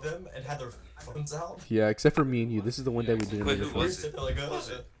surrounded them and had their phones out. yeah, except for me and you. This is the one day we didn't. Wait, make who it We were was fun. sitting there like, Who was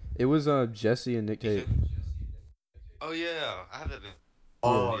it? It was Jesse and Nick Tate. Oh yeah, I have that.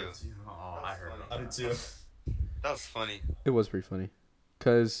 Oh, Yeah. dude, I heard I about did that. too. That was funny. It was pretty funny,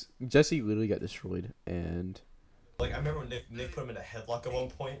 cause Jesse literally got destroyed, and Like I remember when Nick put him in a headlock at one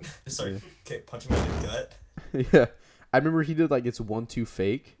point. Just started punching him in the gut. yeah, I remember he did like it's 1-2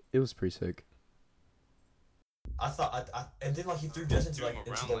 fake. It was pretty sick. I thought and then like he threw Jess into Threw him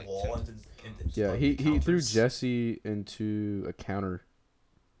into around, the like, wall and Yeah, he threw Jesse into a counter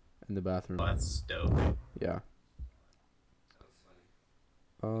in the bathroom. Oh, that's dope. Yeah.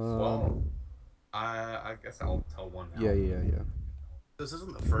 Well, I guess I'll tell one now. Yeah. This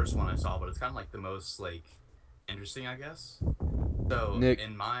isn't the first one I saw, but it's kind of like the most like interesting, I guess. So Nick,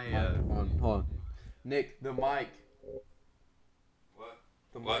 in my Hold on. Nick, the mic. What?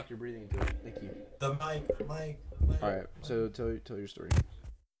 The What? mic you're breathing into. Thank you. the mic. All right. So tell your story.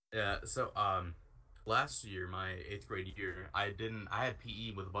 yeah, so last year, my 8th grade year, I had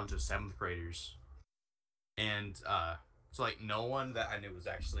PE with a bunch of 7th graders. And, so, like, no one that I knew was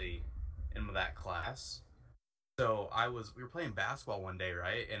actually in that class. So, we were playing basketball one day,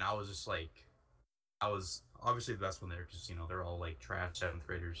 right? And I was just, like, I was obviously the best one there because, they're all, like, trash 7th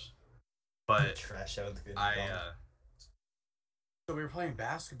graders. But Trash out the good. so we were playing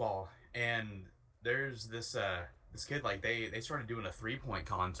basketball, and there's this kid, like, they started doing a 3-point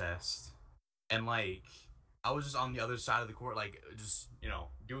contest. And, like, I was just on the other side of the court, like, just,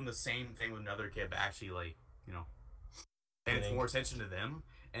 doing the same thing with another kid, but actually, like, paying more attention to them.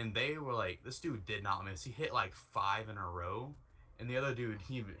 And they were like, this dude did not miss. He hit, like, 5 in a row. And the other dude,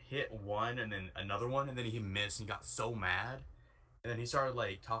 he hit one and then another one, and then he missed, and he got so mad. And then he started,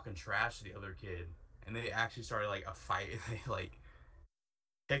 like, talking trash to the other kid. And they actually started, like, a fight. And they, like,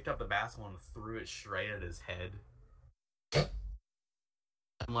 picked up the basketball and threw it straight at his head.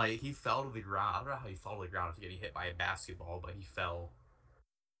 And, like, he fell to the ground. I don't know how he fell to the ground after getting hit by a basketball, but he fell.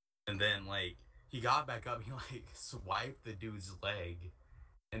 And then, like, he got back up. He, like, swiped the dude's leg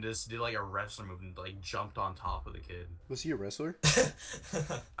and just did, like, a wrestler move and, like, jumped on top of the kid. Was he a wrestler?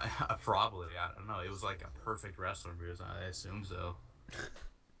 Probably. I don't know. It was, like, a perfect wrestler move. I assume so.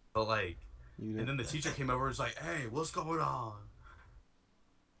 But, like, and then the teacher came over and was like, hey, what's going on?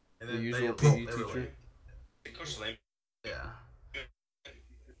 And then The usual they PE were teacher? like, Coach Lame. yeah.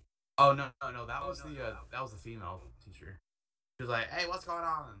 Oh, no, that was the female teacher. She was like, hey, what's going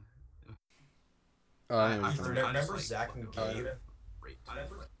on? I I remember. Remember Zach and Gabe?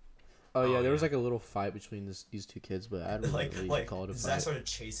 Oh yeah, Oh, there was yeah. like a little fight between these two kids, but I don't really Like call it a Zach fight. started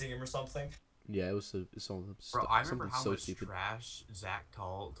chasing him or something. Yeah, it was some Bro, I remember something how so much stupid. trash Zach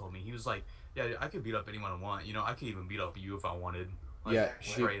told me. He was like, yeah, I could beat up anyone I want. I could even beat up you if I wanted. Like, Yeah,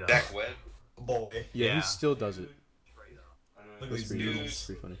 straight up. Zach Webb. Boy. Yeah, Yeah. he still does it. Look at That's these pretty, noodles.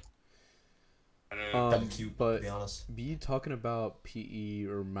 pretty funny. I know. Kinda cute, but to be honest. be talking about PE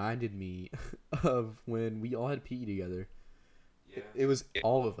reminded me of when we all had PE together. It was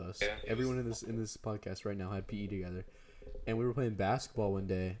all of us. Yeah. Everyone in this podcast right now had PE together, and we were playing basketball one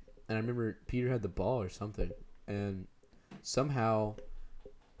day. And I remember Peter had the ball or something, and somehow,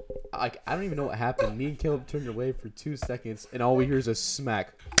 I don't even know what happened. Me and Caleb turned away for 2 seconds, and all we hear is a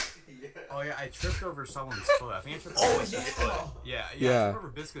smack. Oh yeah, I tripped over someone's foot. I think I tripped Oh, over Biscuit's yeah. foot. Yeah. Yeah. I tripped over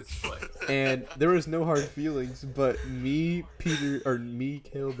Biscuit's foot. And there was no hard feelings, but me,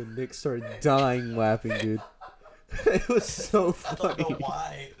 Caleb, and Nick started dying laughing, dude. It was so I don't know funny.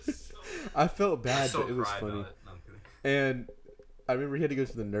 why. I felt bad, So but it was cried funny. about it. No, I'm kidding. And I remember he had to go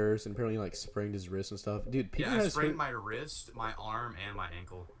to the nurse, and apparently he, like, sprained his wrist and stuff. Dude, Peter Yeah, I has sprained hurt. my wrist, my arm, and my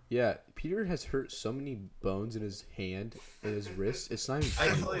ankle. Yeah, Peter has hurt so many bones in his hand and his wrist. It's not even funny.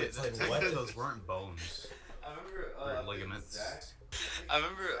 Actually, it's like, technically what? those weren't bones. I remember. Or ligaments. I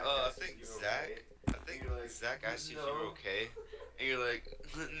remember. I think Zach asked you if you were okay, and you're like,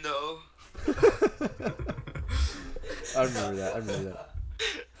 no. I remember that.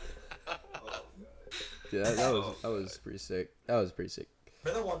 Yeah, that was pretty sick. That was pretty sick.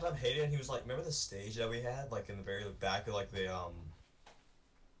 Remember that one time Hayden, he was like, remember the stage that we had, like in the very back of like the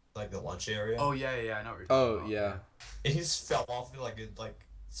lunch area? Oh yeah, I know what you're talking Oh about. yeah, And he just fell off and like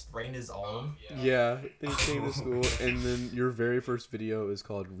sprained his arm. yeah. He came to school, and then your very first video is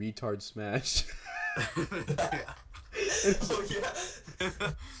called "Retard Smash." Oh yeah.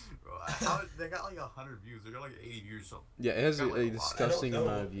 Bro, they got like 100 views. They got like 80 views. So Yeah, it has Got, like, a a lot. disgusting I don't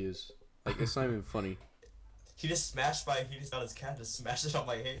know. amount of views. Like, it's not even funny. He just got his cat, just smashed it on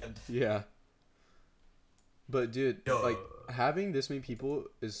my hand. Yeah. But dude, Yo. like, having this many people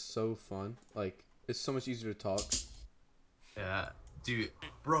is so fun. Like, it's so much easier to talk. yeah, dude,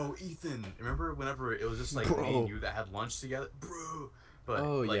 bro, Ethan. Remember whenever it was just like Bro. me and you that had lunch together, bro? But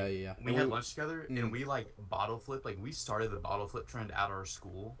Oh, like, yeah. We And had we- lunch together, Mm. and we like bottle flip. Like we started the bottle flip trend at our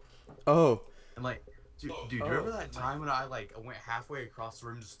school, Oh, and like, dude, do you remember that time when I went halfway across the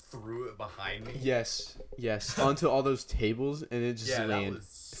room, and just threw it behind me? yes. Onto all those tables, and it just Yeah, that landed.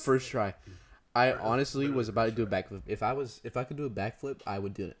 was First try. I First- honestly was literally about to do a first backflip. If I could do a backflip, I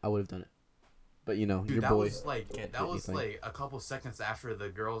would do it. I would have done it. But you know, Dude, your that boy. was like can't that do was anything. like a couple seconds after the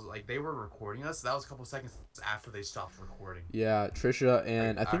girls they were recording us. That was a couple seconds after they stopped recording. Yeah, Trisha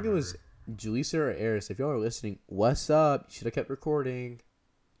and Like, I think it was Julissa or Eris. If y'all are listening, what's up? You should have kept recording.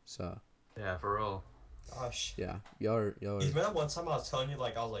 So Yeah, for real. Gosh. yeah, y'all are. You remember that one time I was telling you,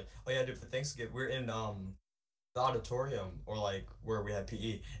 like, I was like, oh yeah, dude, for Thanksgiving, we're in the auditorium, or like where we had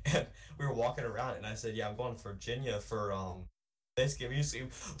PE, and we were walking around, and I said, yeah, I'm going to Virginia for Thanksgiving. You see,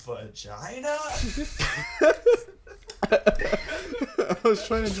 vagina. I was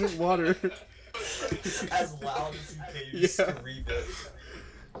trying to drink water, As loud as you can, you Yeah. scream it.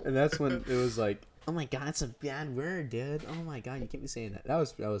 and that's when it was like Oh my god, that's a bad word, dude. Oh my god, you can't be saying that. That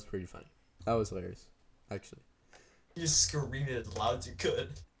was pretty funny. That was hilarious, actually. You just screamed it as loud as you could.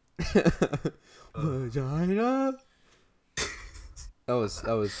 Vagina. That was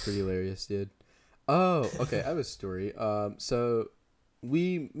pretty hilarious, dude. Oh, okay. I have a story. So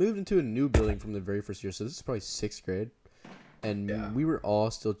we moved into a new building from the very first year. So this is probably 6th grade, and we were all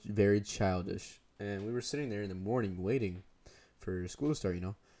still very childish. And we were sitting there in the morning waiting for school to start,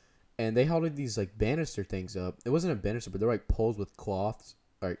 And they held these like banister things up. It wasn't a banister, but they were like poles with cloths,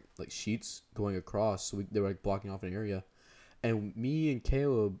 like sheets going across. So they were like blocking off an area. And me and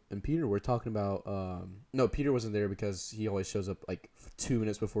Caleb and Peter were talking about. No, Peter wasn't there because he always shows up like 2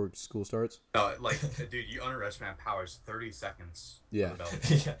 minutes before school starts. No, like, dude, you underestimate powers. 30 seconds. Yeah.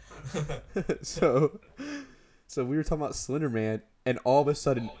 Yeah. So we were talking about Slender Man, and all of a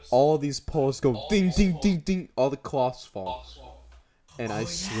sudden, all these poles go ding, ding, ding, ding. All the cloths fall. And I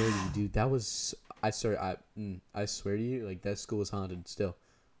swear to you, dude, that was. I swear to you, like that school was haunted still.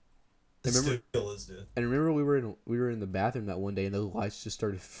 It still is, dude. And remember, we were in the bathroom that one day, and the lights just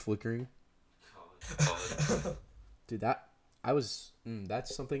started flickering. Dude,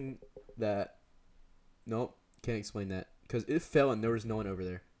 that's something that, nope, can't explain that because it fell and there was no one over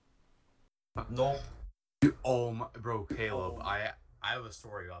there. No. Oh my, bro, Caleb, I have a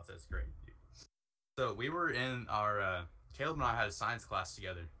story about this. Great. So we were in our Caleb and I had a science class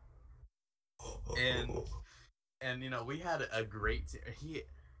together, and we had a great.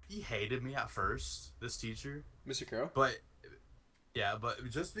 He hated me at first, this teacher, Mr. Carroll. but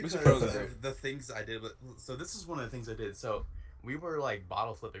just because Carroll's of the things I did. So this is one of the things I did. So we were like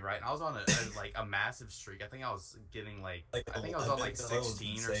bottle flipping, right? And I was on a massive streak. I think I was getting I think I was on like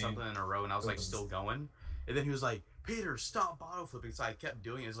 16 or something in a row, and I was like still going. And then he was like, "Peter, stop bottle flipping." So I kept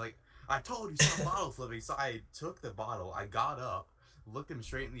doing it. It's like, I told you stop bottle flipping. So I took the bottle, I got up, looked him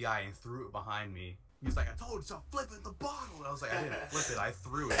straight in the eye, and threw it behind me. He was like, "I told you stop flipping the bottle." And I was like, "I didn't flip it, I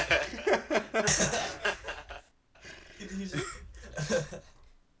threw it."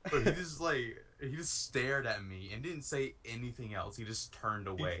 He just stared at me and didn't say anything else. He just turned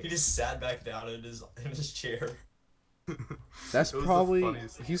away. He just sat back down in his chair. That's probably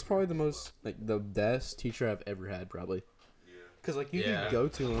he's probably the most the best teacher I've ever had, probably. Cause you can go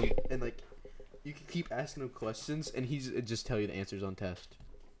to him and you can keep asking him questions and he's just tell you the answers on test.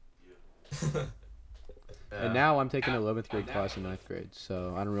 And now I'm taking an 11th grade class in 9th grade,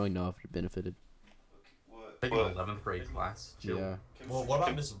 so I don't really know if it benefited. Taking an 11th grade class. Chill. Yeah. Well, what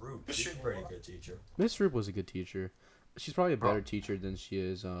about Miss Roop? She's a pretty good teacher. Miss Roop was a good teacher. She's probably a better teacher than she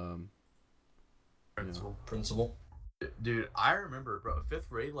is Principal. Dude, I remember, bro, 5th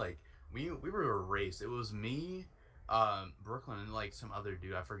grade, we were a race. It was me, Brooklyn, and some other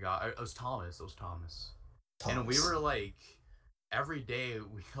dude. I forgot. It was Thomas. And we were every day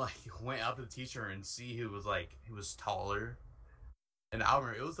we went up to the teacher and see who was taller. And I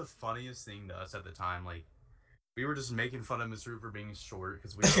remember it was the funniest thing to us at the time. We were just making fun of Miss Root for being short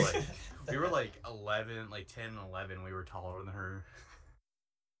because we were 11, 10 and 11. We were taller than her.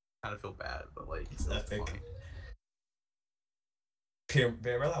 Kind of feel bad, but it's epic. Funny.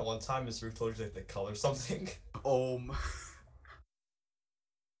 Remember that one time Miss Root told you the color something?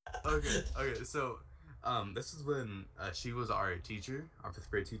 Okay, so this is when she was our teacher, our 5th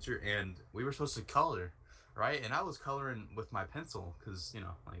grade teacher, and we were supposed to color, right? And I was coloring with my pencil because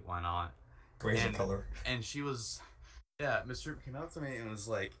why not? Great color. And she was, Miss Root came up to me and was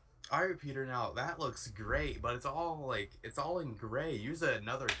like, "All right, Peter, now that looks great, but it's all in gray. Use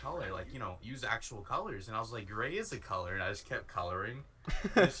another color, use actual colors." And I was like, "Gray is a color," and I just kept coloring.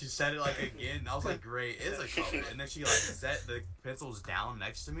 And she said it again, and I was like, "Gray is a color." And then she set the pencils down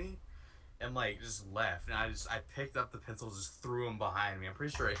next to me, and just left. And I picked up the pencils, just threw them behind me. I'm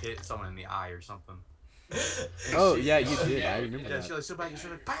pretty sure it hit someone in the eye or something. Oh yeah, you did. I remember that. She stood back and she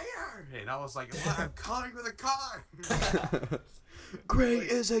was like, "Peter!" And I was like, "What? I'm coloring with a color." Gray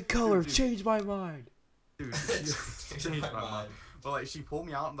is a color. Change my mind. Dude, she changed my mind. But she pulled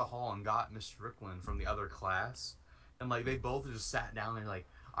me out in the hall and got Miss Strickland from the other class, and they both just sat down and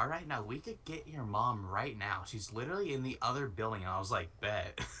 "All right, now we could get your mom right now. She's literally in the other building." And I was like,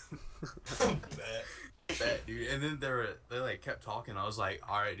 "Bet." Bet, dude. And then they kept talking. I was like,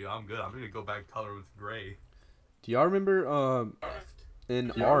 "All right, dude, I'm good. I'm gonna go back color with gray." Do y'all remember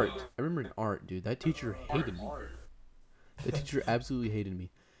in art? I remember in art, dude. That teacher hated me. The teacher absolutely hated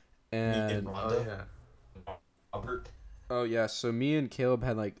me. And Robert. Oh yeah, so me and Caleb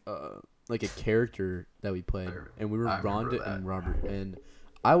had a character that we played, and we were Rhonda and Robert. And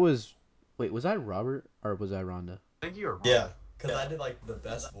I was, was I Robert or was I Rhonda? I think you were. Yeah, because I did the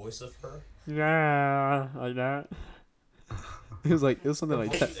best voice of her. Yeah, like that. It was something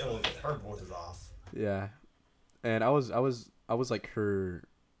like that. Her voice is off. Yeah, and I was like her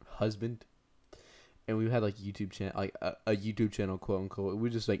husband, and we had like YouTube channel, like a YouTube channel, quote unquote. We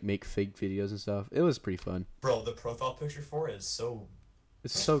just like make fake videos and stuff. It was pretty fun. Bro, the profile picture for it is so.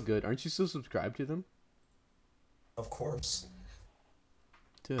 It's so good. Aren't you still subscribed to them, Of course.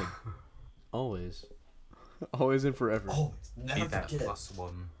 dude? Always, always and forever. Oh, never Need that forget.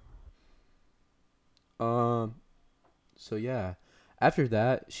 +1. So yeah, after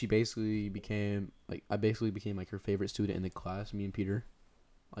that, she basically became like I basically became like her favorite student in the class. Me and Peter,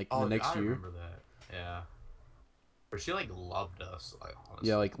 like Oh, the next I year. remember that. Yeah. But she like loved us. Like honestly.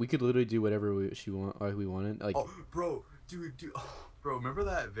 Yeah, like we could literally do whatever we wanted. Like Oh, bro, dude, bro, remember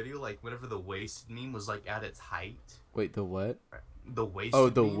that video? Like whenever the wasted meme was like at its height. wait, the what? The wasted. Oh,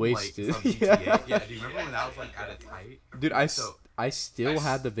 the meme, wasted. Like, from Yeah. GTA. Yeah. Do you remember when that was like at its height? Dude, So- I still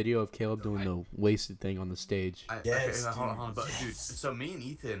had the video of Caleb doing the wasted thing on the stage. Yes, okay, hold on. dude, But dude, yes. so me and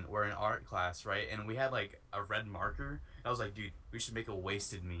Ethan were in art class, right? And we had like a red marker. And I was like, dude, we should make a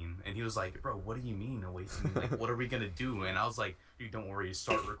wasted meme. And he was like, bro, what do you mean a wasted meme? Like, what are we gonna do? And I was like, dude, don't worry,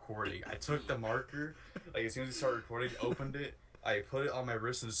 start recording. I took the marker, like as soon as we started recording, opened it, I put it on my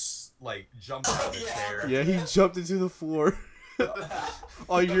wrist and like jumped out of the chair. Yeah, he jumped into the floor.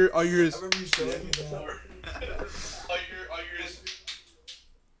 all your I remember you showing me that.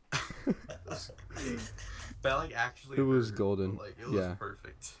 That like actually. It was hurt. golden. Like it was Yeah.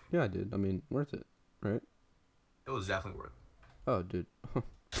 perfect. Yeah, dude. I mean, worth it, right? It was definitely worth. Oh, dude.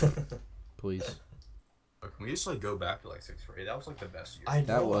 Please. But can we just like go back to like 6th grade? That was like the best year. I know.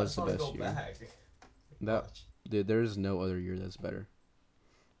 That was I just the wanna best go year. back. That dude, there's no other year that's better.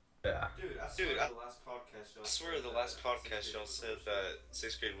 Yeah. Dude, I swear the last podcast y'all said that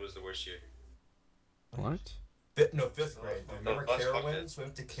 6th grade was the worst year. What? No, 5th grade. Dude. Remember last Carowinds? We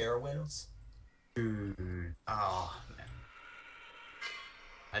went to Carowinds. Dude. Oh man.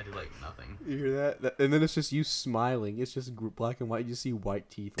 I did like nothing. You hear that? And then it's just you smiling. It's just black and white. You see white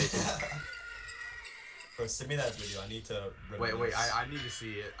teeth. Bro, send me that video. I need to. Wait, reminisce. I need to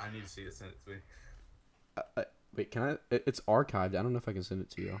see it. I need to see it. Send it to me. Wait, can I? It's archived. I don't know if I can send it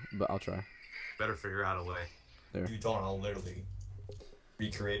to you, but I'll try. Better figure out a way. There. You don't. I'll literally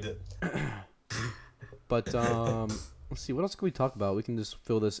recreate it. But let's see. What else can we talk about? We can just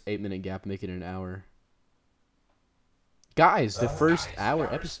fill this 8-minute gap, make it an hour. Guys, the first hour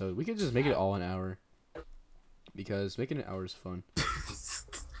episode. We could just make it all an hour. Because making an hour is fun.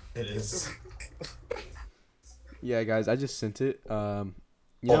 It is. Yeah, guys, I just sent it. You Hold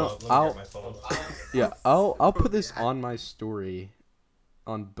know, on, let me I'll grab my phone. yeah, I'll put this on my story,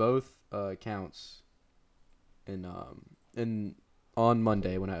 on both accounts, and on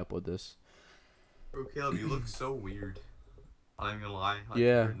Monday when I upload this. Bro, Caleb, you look so weird. I'm not even gonna lie. Like,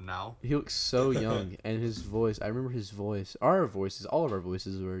 Yeah. Now. He looks so young, and his voice. I remember his voice. Our voices, all of our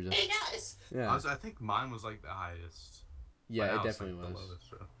voices were just. Hey guys. Yeah, I think mine was like the highest. yeah, Mine it was, definitely like, the was. lowest,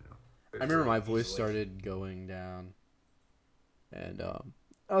 so, yeah. I remember my Easily. voice started going down, and that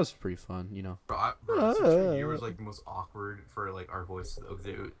was pretty fun, you know. Bro, 6th year was like the most awkward for like our voices.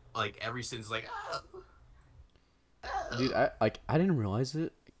 Like every sentence, like. Dude, I didn't realize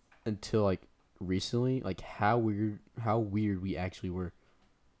it until like recently, like how weird we actually were.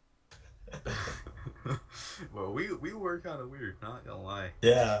 Well, we were kind of weird. Not gonna lie.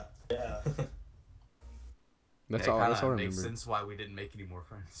 Yeah. Yeah. That's It all. That's kinda all I makes remember. sense why we didn't make any more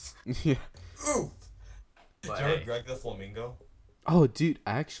friends. Yeah. Ooh. But Do you remember hey, Greg the Flamingo? Oh, dude,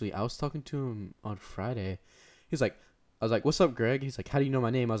 actually, I was talking to him on Friday. He's like, I was like, "What's up, Greg?" He's like, "How do you know my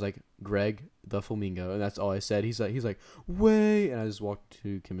name?" I was like, "Greg the Flamingo," and that's all I said. He's like, "Way," and I just walked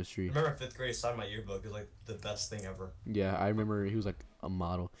to chemistry. Remember in 5th grade, I signed my yearbook. It was like the best thing ever. Yeah, I remember he was like a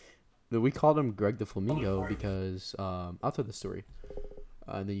model. We called him Greg the Flamingo because I'll tell the story,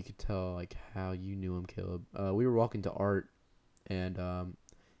 and then you could tell like how you knew him, Caleb. We were walking to art, and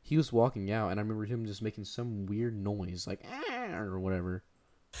he was walking out, and I remember him just making some weird noise like or whatever.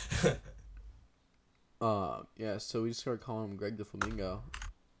 Yeah, so we just started calling him Greg the Flamingo.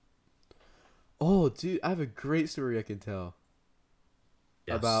 Oh, dude, I have a great story I can tell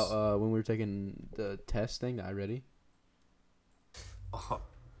yes. about when we were taking the test thing. I ready? Oh,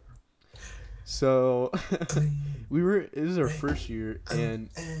 So we were. It was our first year, and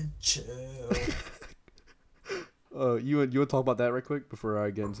chill. you want to talk about that right quick before I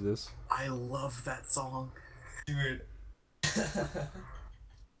get into this? I love that song. Dude.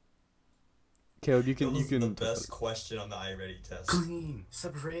 Caleb, you That can was the you can best question on the iReady test. Clean,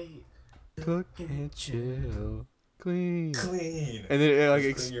 separate. cook and chill, clean, Clean. and then it like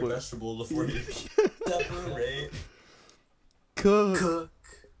Just clean your explodes. vegetables before you separate. Cook. Cook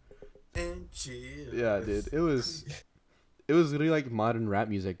and chill. Yeah, dude, it was literally like modern rap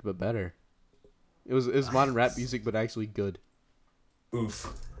music but better. It was modern rap music, but actually good.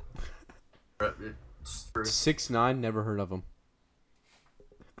 Oof. 6ix9ine, never heard of him.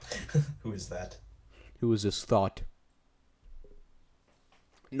 Who is that? Who is this thought?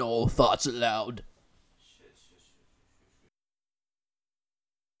 No thoughts allowed.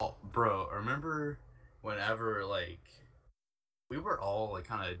 Oh, bro, remember whenever like we were all like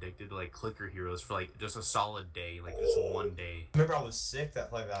kind of addicted to like Clicker Heroes for like just a solid day, like just one day. Remember, I was sick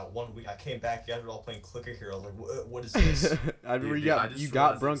that like that 1 week. I came back, you guys were all playing Clicker Hero. I was like, what is this? I remember Dude, you I got, just you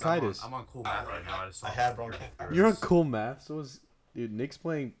got realized, like, bronchitis. I'm on cool math right now. I had bronchitis. You're on cool math. So was dude. Nick's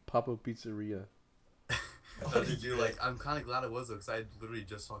playing Papa Pizzeria. Dude, like I'm kind of glad it was though, because I literally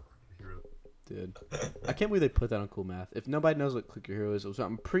just saw Clicker Hero. Dude, I can't believe they put that on cool math. If nobody knows what Clicker Hero is,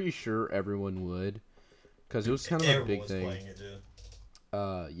 I'm pretty sure everyone would, because it was kind of a big thing. Playing it, dude.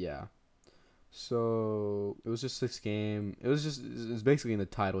 Yeah. So it was just this game. It was basically in the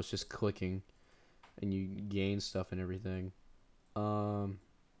title. It's just clicking, and you gain stuff and everything. I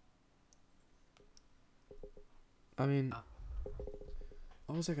mean,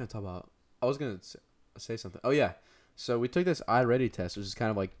 what was I gonna talk about? I was gonna say something. Oh yeah. So we took this iReady test, which is kind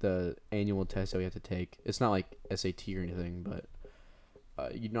of like the annual test that we have to take. It's not like SAT or anything, but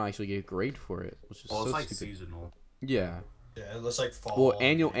you don't actually get a grade for it, which is Well, so it's like stupid. seasonal. Yeah. Yeah, it looks like fall. Well,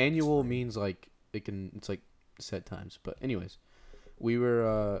 annual means like it's like set times. But anyways, we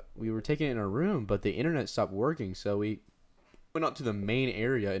were taking it in our room, but the internet stopped working, so we went out to the main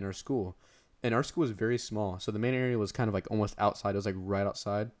area in our school, and our school was very small, so the main area was kind of like almost outside. It was like right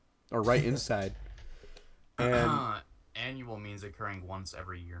outside or right inside. And annual means occurring once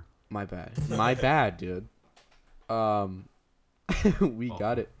every year. my bad, dude. We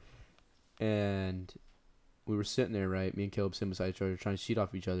got it, and we were sitting there, right? Me and Caleb sitting beside each other, trying to cheat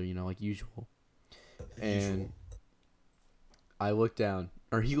off each other, like usual. And I look down,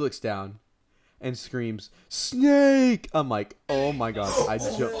 or he looks down, and screams, "Snake!" I'm like, "Oh my god!" I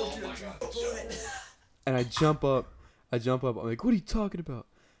jump up. I'm like, "What are you talking about?"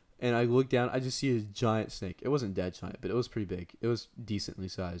 And I look down. I just see a giant snake. It wasn't dead giant, but it was pretty big. It was decently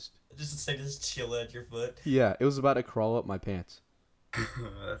sized. Just a snake just chill at your foot. Yeah, it was about to crawl up my pants.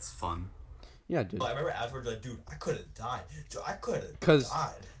 That's fun. Yeah, dude. I remember afterwards, like, dude, I could have died. Dude, I could have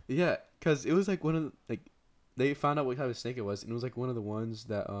died. Yeah, because it was like one of the, like, they found out what type of snake it was, and it was like one of the ones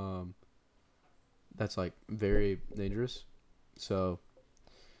that that's like very dangerous. So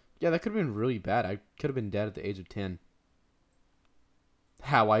yeah, that could have been really bad. I could have been dead at the age of 10.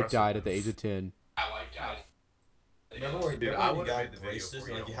 How I died at the age of 10. Remember where Dude, you I would've got made the video braces for and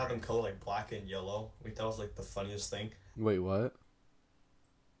you, like you don't have them worry. colored like black and yellow? Like that was like the funniest thing. Wait, what?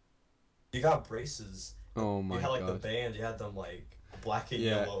 You got braces. Oh my You had like the god. band. You had them like black and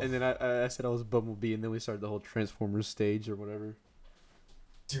Yeah, yellow. and then I said I was Bumblebee, and then we started the whole Transformers stage or whatever.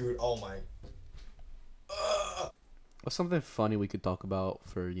 Dude, oh my. What's something funny we could talk about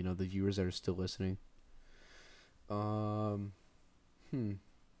for the viewers that are still listening?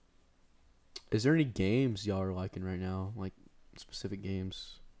 Is there any games y'all are liking right now? Like specific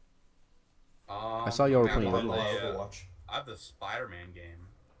games? I saw y'all were I playing have Overwatch. I have the Spider-Man game.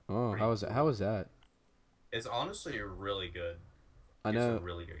 Oh, Pretty how was that? cool. How was that? It's honestly really good. I It's know. a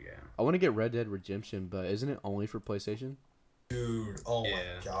really good game. I want to get Red Dead Redemption, but isn't it only for PlayStation? Dude, oh Yeah.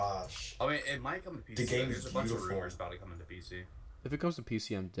 my gosh. I mean, it might come to PC. The game There's is a bunch of beautiful. rumors about it coming to PC. If it comes to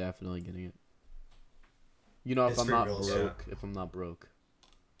PC, I'm definitely getting it. If It's I'm for not real, broke. If I'm not broke.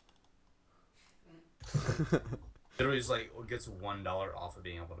 It always like gets $1 off of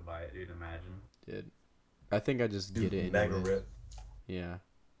being able to buy it, dude. Imagine. Dude, I think I just get it. Mega anyway. rip. Yeah,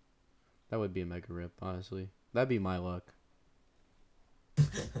 that would be a mega rip. Honestly, that'd be my luck.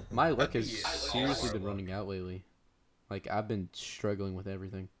 My luck That'd has be all seriously our been luck. running out lately. Like I've been struggling with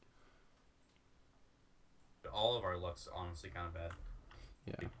everything. All of our luck's honestly kind of bad.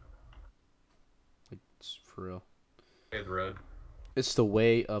 Yeah. Like it's for real. Way of the road. It's the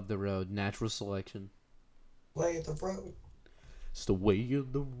way of the road. Natural selection. Way of the road. It's the way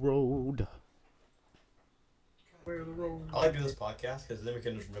of the road. Way of the road. I like doing this podcast because then we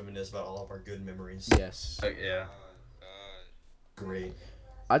can just reminisce about all of our good memories. Yes. Yeah. Great.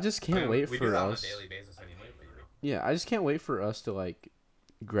 I just can't wait we do for that on a us. daily basis anyway. But Yeah, I just can't wait for us to like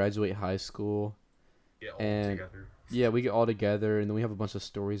graduate high school. get all And- together. Yeah, we get all together, and then we have a bunch of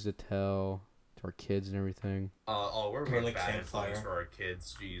stories to tell to our kids and everything. We're Come on, being like bad campfire. influence for our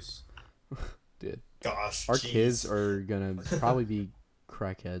kids. Jeez. Gosh. Our jeez. kids are gonna probably be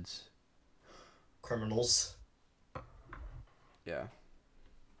crackheads. criminals. Yeah.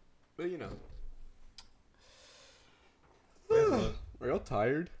 But Look, are y'all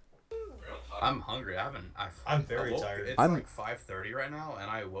tired? I'm hungry. I haven't. I'm very I woke- tired. It's I'm- like 5:30 right now, and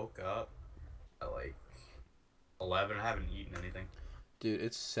I woke up at like 11. I haven't eaten anything. Dude,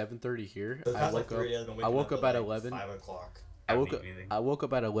 it's 7:30 here. The I past, woke like, 3 up. days I've been I waking woke up at at like 11. 5 o'clock. I Haven't woke up. eaten anything. I woke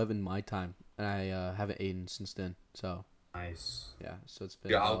up at 11 my time, and I haven't eaten since then. So Nice. yeah, so it's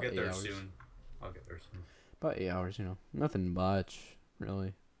been Yeah, I'll about get 8 there hours. soon. I'll get there soon. About 8 hours, nothing much,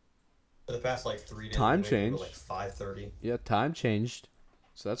 really. For the past like 3 days, Time I've been waking change. up at like 5:30. Yeah, time changed,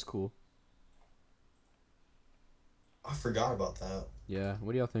 so that's cool. I forgot about that. Yeah,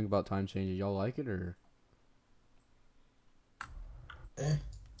 what do y'all think about time changes? Y'all like it or? Eh.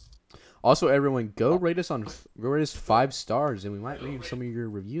 Also, everyone, go rate us 5 stars, and we might read some of your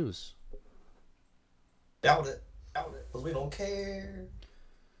reviews. Doubt it. Because we don't care.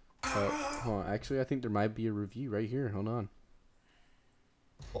 Hold on, actually, I think there might be a review right here. Hold on,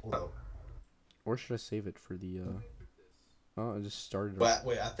 Hold up. or should I save it for the? Oh, I just started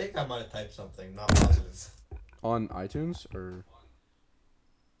Wait, I think I might have typed something. Not positive. on iTunes or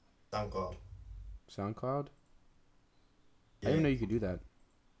SoundCloud. SoundCloud. I Yeah. didn't even know you could do that.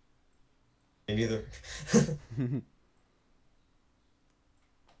 Me neither.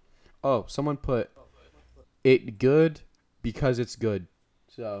 Oh, someone put it good because it's good.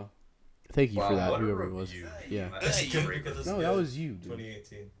 So, thank you for that, what a whoever it was. review. Yeah. It's good because it's No, good. that was you, dude.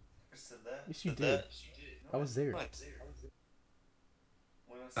 2018. Yes, you did. I was there.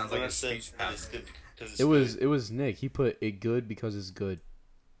 Sounds like a speech pattern. It was Nick. He put it good because it's good.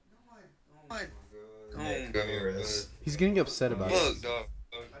 Nick Ramirez. He's getting upset about it. Look, dog.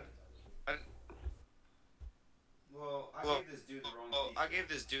 I gave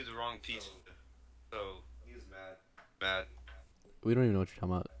this dude the wrong piece. So he was mad. We don't even know what you're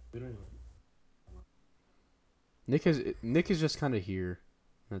talking about. Nick is just kind of here.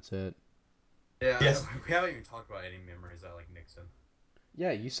 That's it. Yeah, Yes. we haven't even talked about any memories I like Nixon.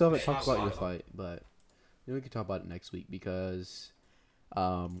 Yeah, you still haven't Yeah, talked about your awesome. fight, but we can talk about it next week because,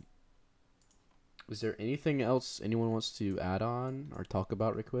 is there anything else anyone wants to add on or talk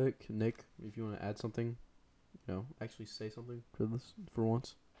about real quick? Nick, if you want to add something, actually say something for this for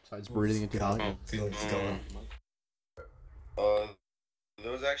once, besides breathing into the God, mic. feelings going.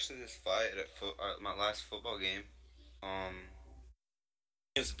 There was actually this fight at my last football game.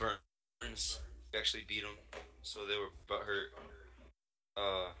 Against Burns. We actually beat them, so they were butthurt.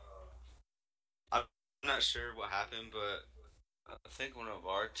 I'm not sure what happened, but I think one of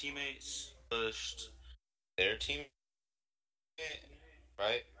our teammates pushed their teammate,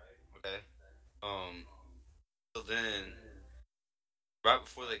 right? Okay. So then, right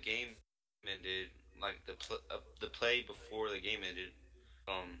before the game ended, like the play before the game ended,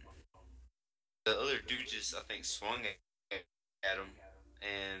 the other dude just I think swung at him,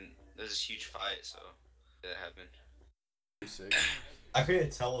 and there's this huge fight. So that happened. I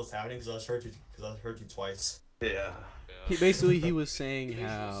couldn't tell what was happening because I heard you twice. Yeah. He was saying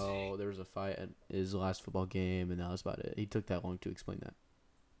how there was a fight at his last football game, and that was about it. He took that long to explain that.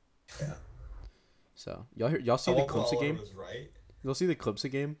 Yeah. So y'all see the Clemson game? Was right. Y'all see the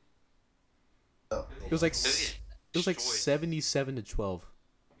Clemson game? It was like 77-12.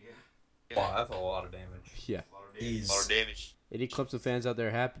 Wow, that's a lot of damage. Yeah. Jeez. A lot of damage. Any Clemson fans out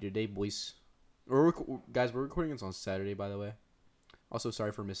there happy today, boys? Guys, we're recording this on Saturday, by the way. Also,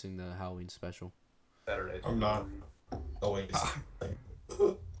 sorry for missing the Halloween special. Saturday. I'm not. Oh wait.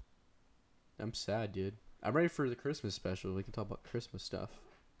 I'm sad, dude. I'm ready for the Christmas special. We can talk about Christmas stuff.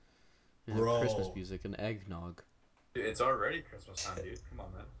 And Bro. Christmas music and eggnog. Dude, it's already Christmas time, dude. Come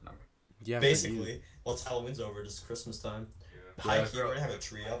on, man. No. Yeah, for you. Basically, once Halloween's over, just Christmas time. High key, we're gonna have a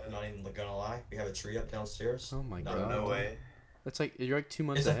tree up. I'm not even gonna lie. We have a tree up downstairs. Oh my No, god. No way. That's like you're like 2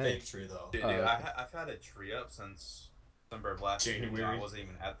 months It's a ahead. fake tree though. Dude, okay. I've had a tree up since December of last year. January. I wasn't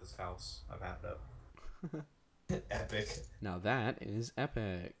even at this house. I've had it up. Epic. Now that is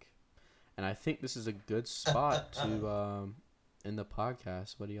epic, and I think this is a good spot to end the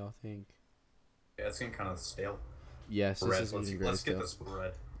podcast. What do y'all think? Yeah, it's getting kind of stale. Yes, this Bread. is getting very Let's get stale. this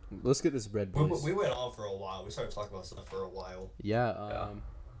bread. Let's get this bread, boys. We went on for a while. We started talking about stuff for a while. Yeah, Yeah.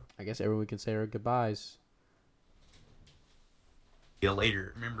 I guess everyone can say our goodbyes. See you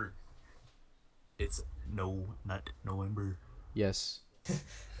later. Remember, it's not November. Yes. Keep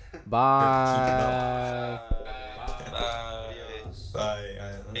it Bye. Bye.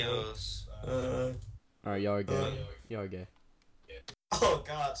 Adios. All right, y'all are gay. Y'all are gay. Oh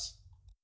gosh.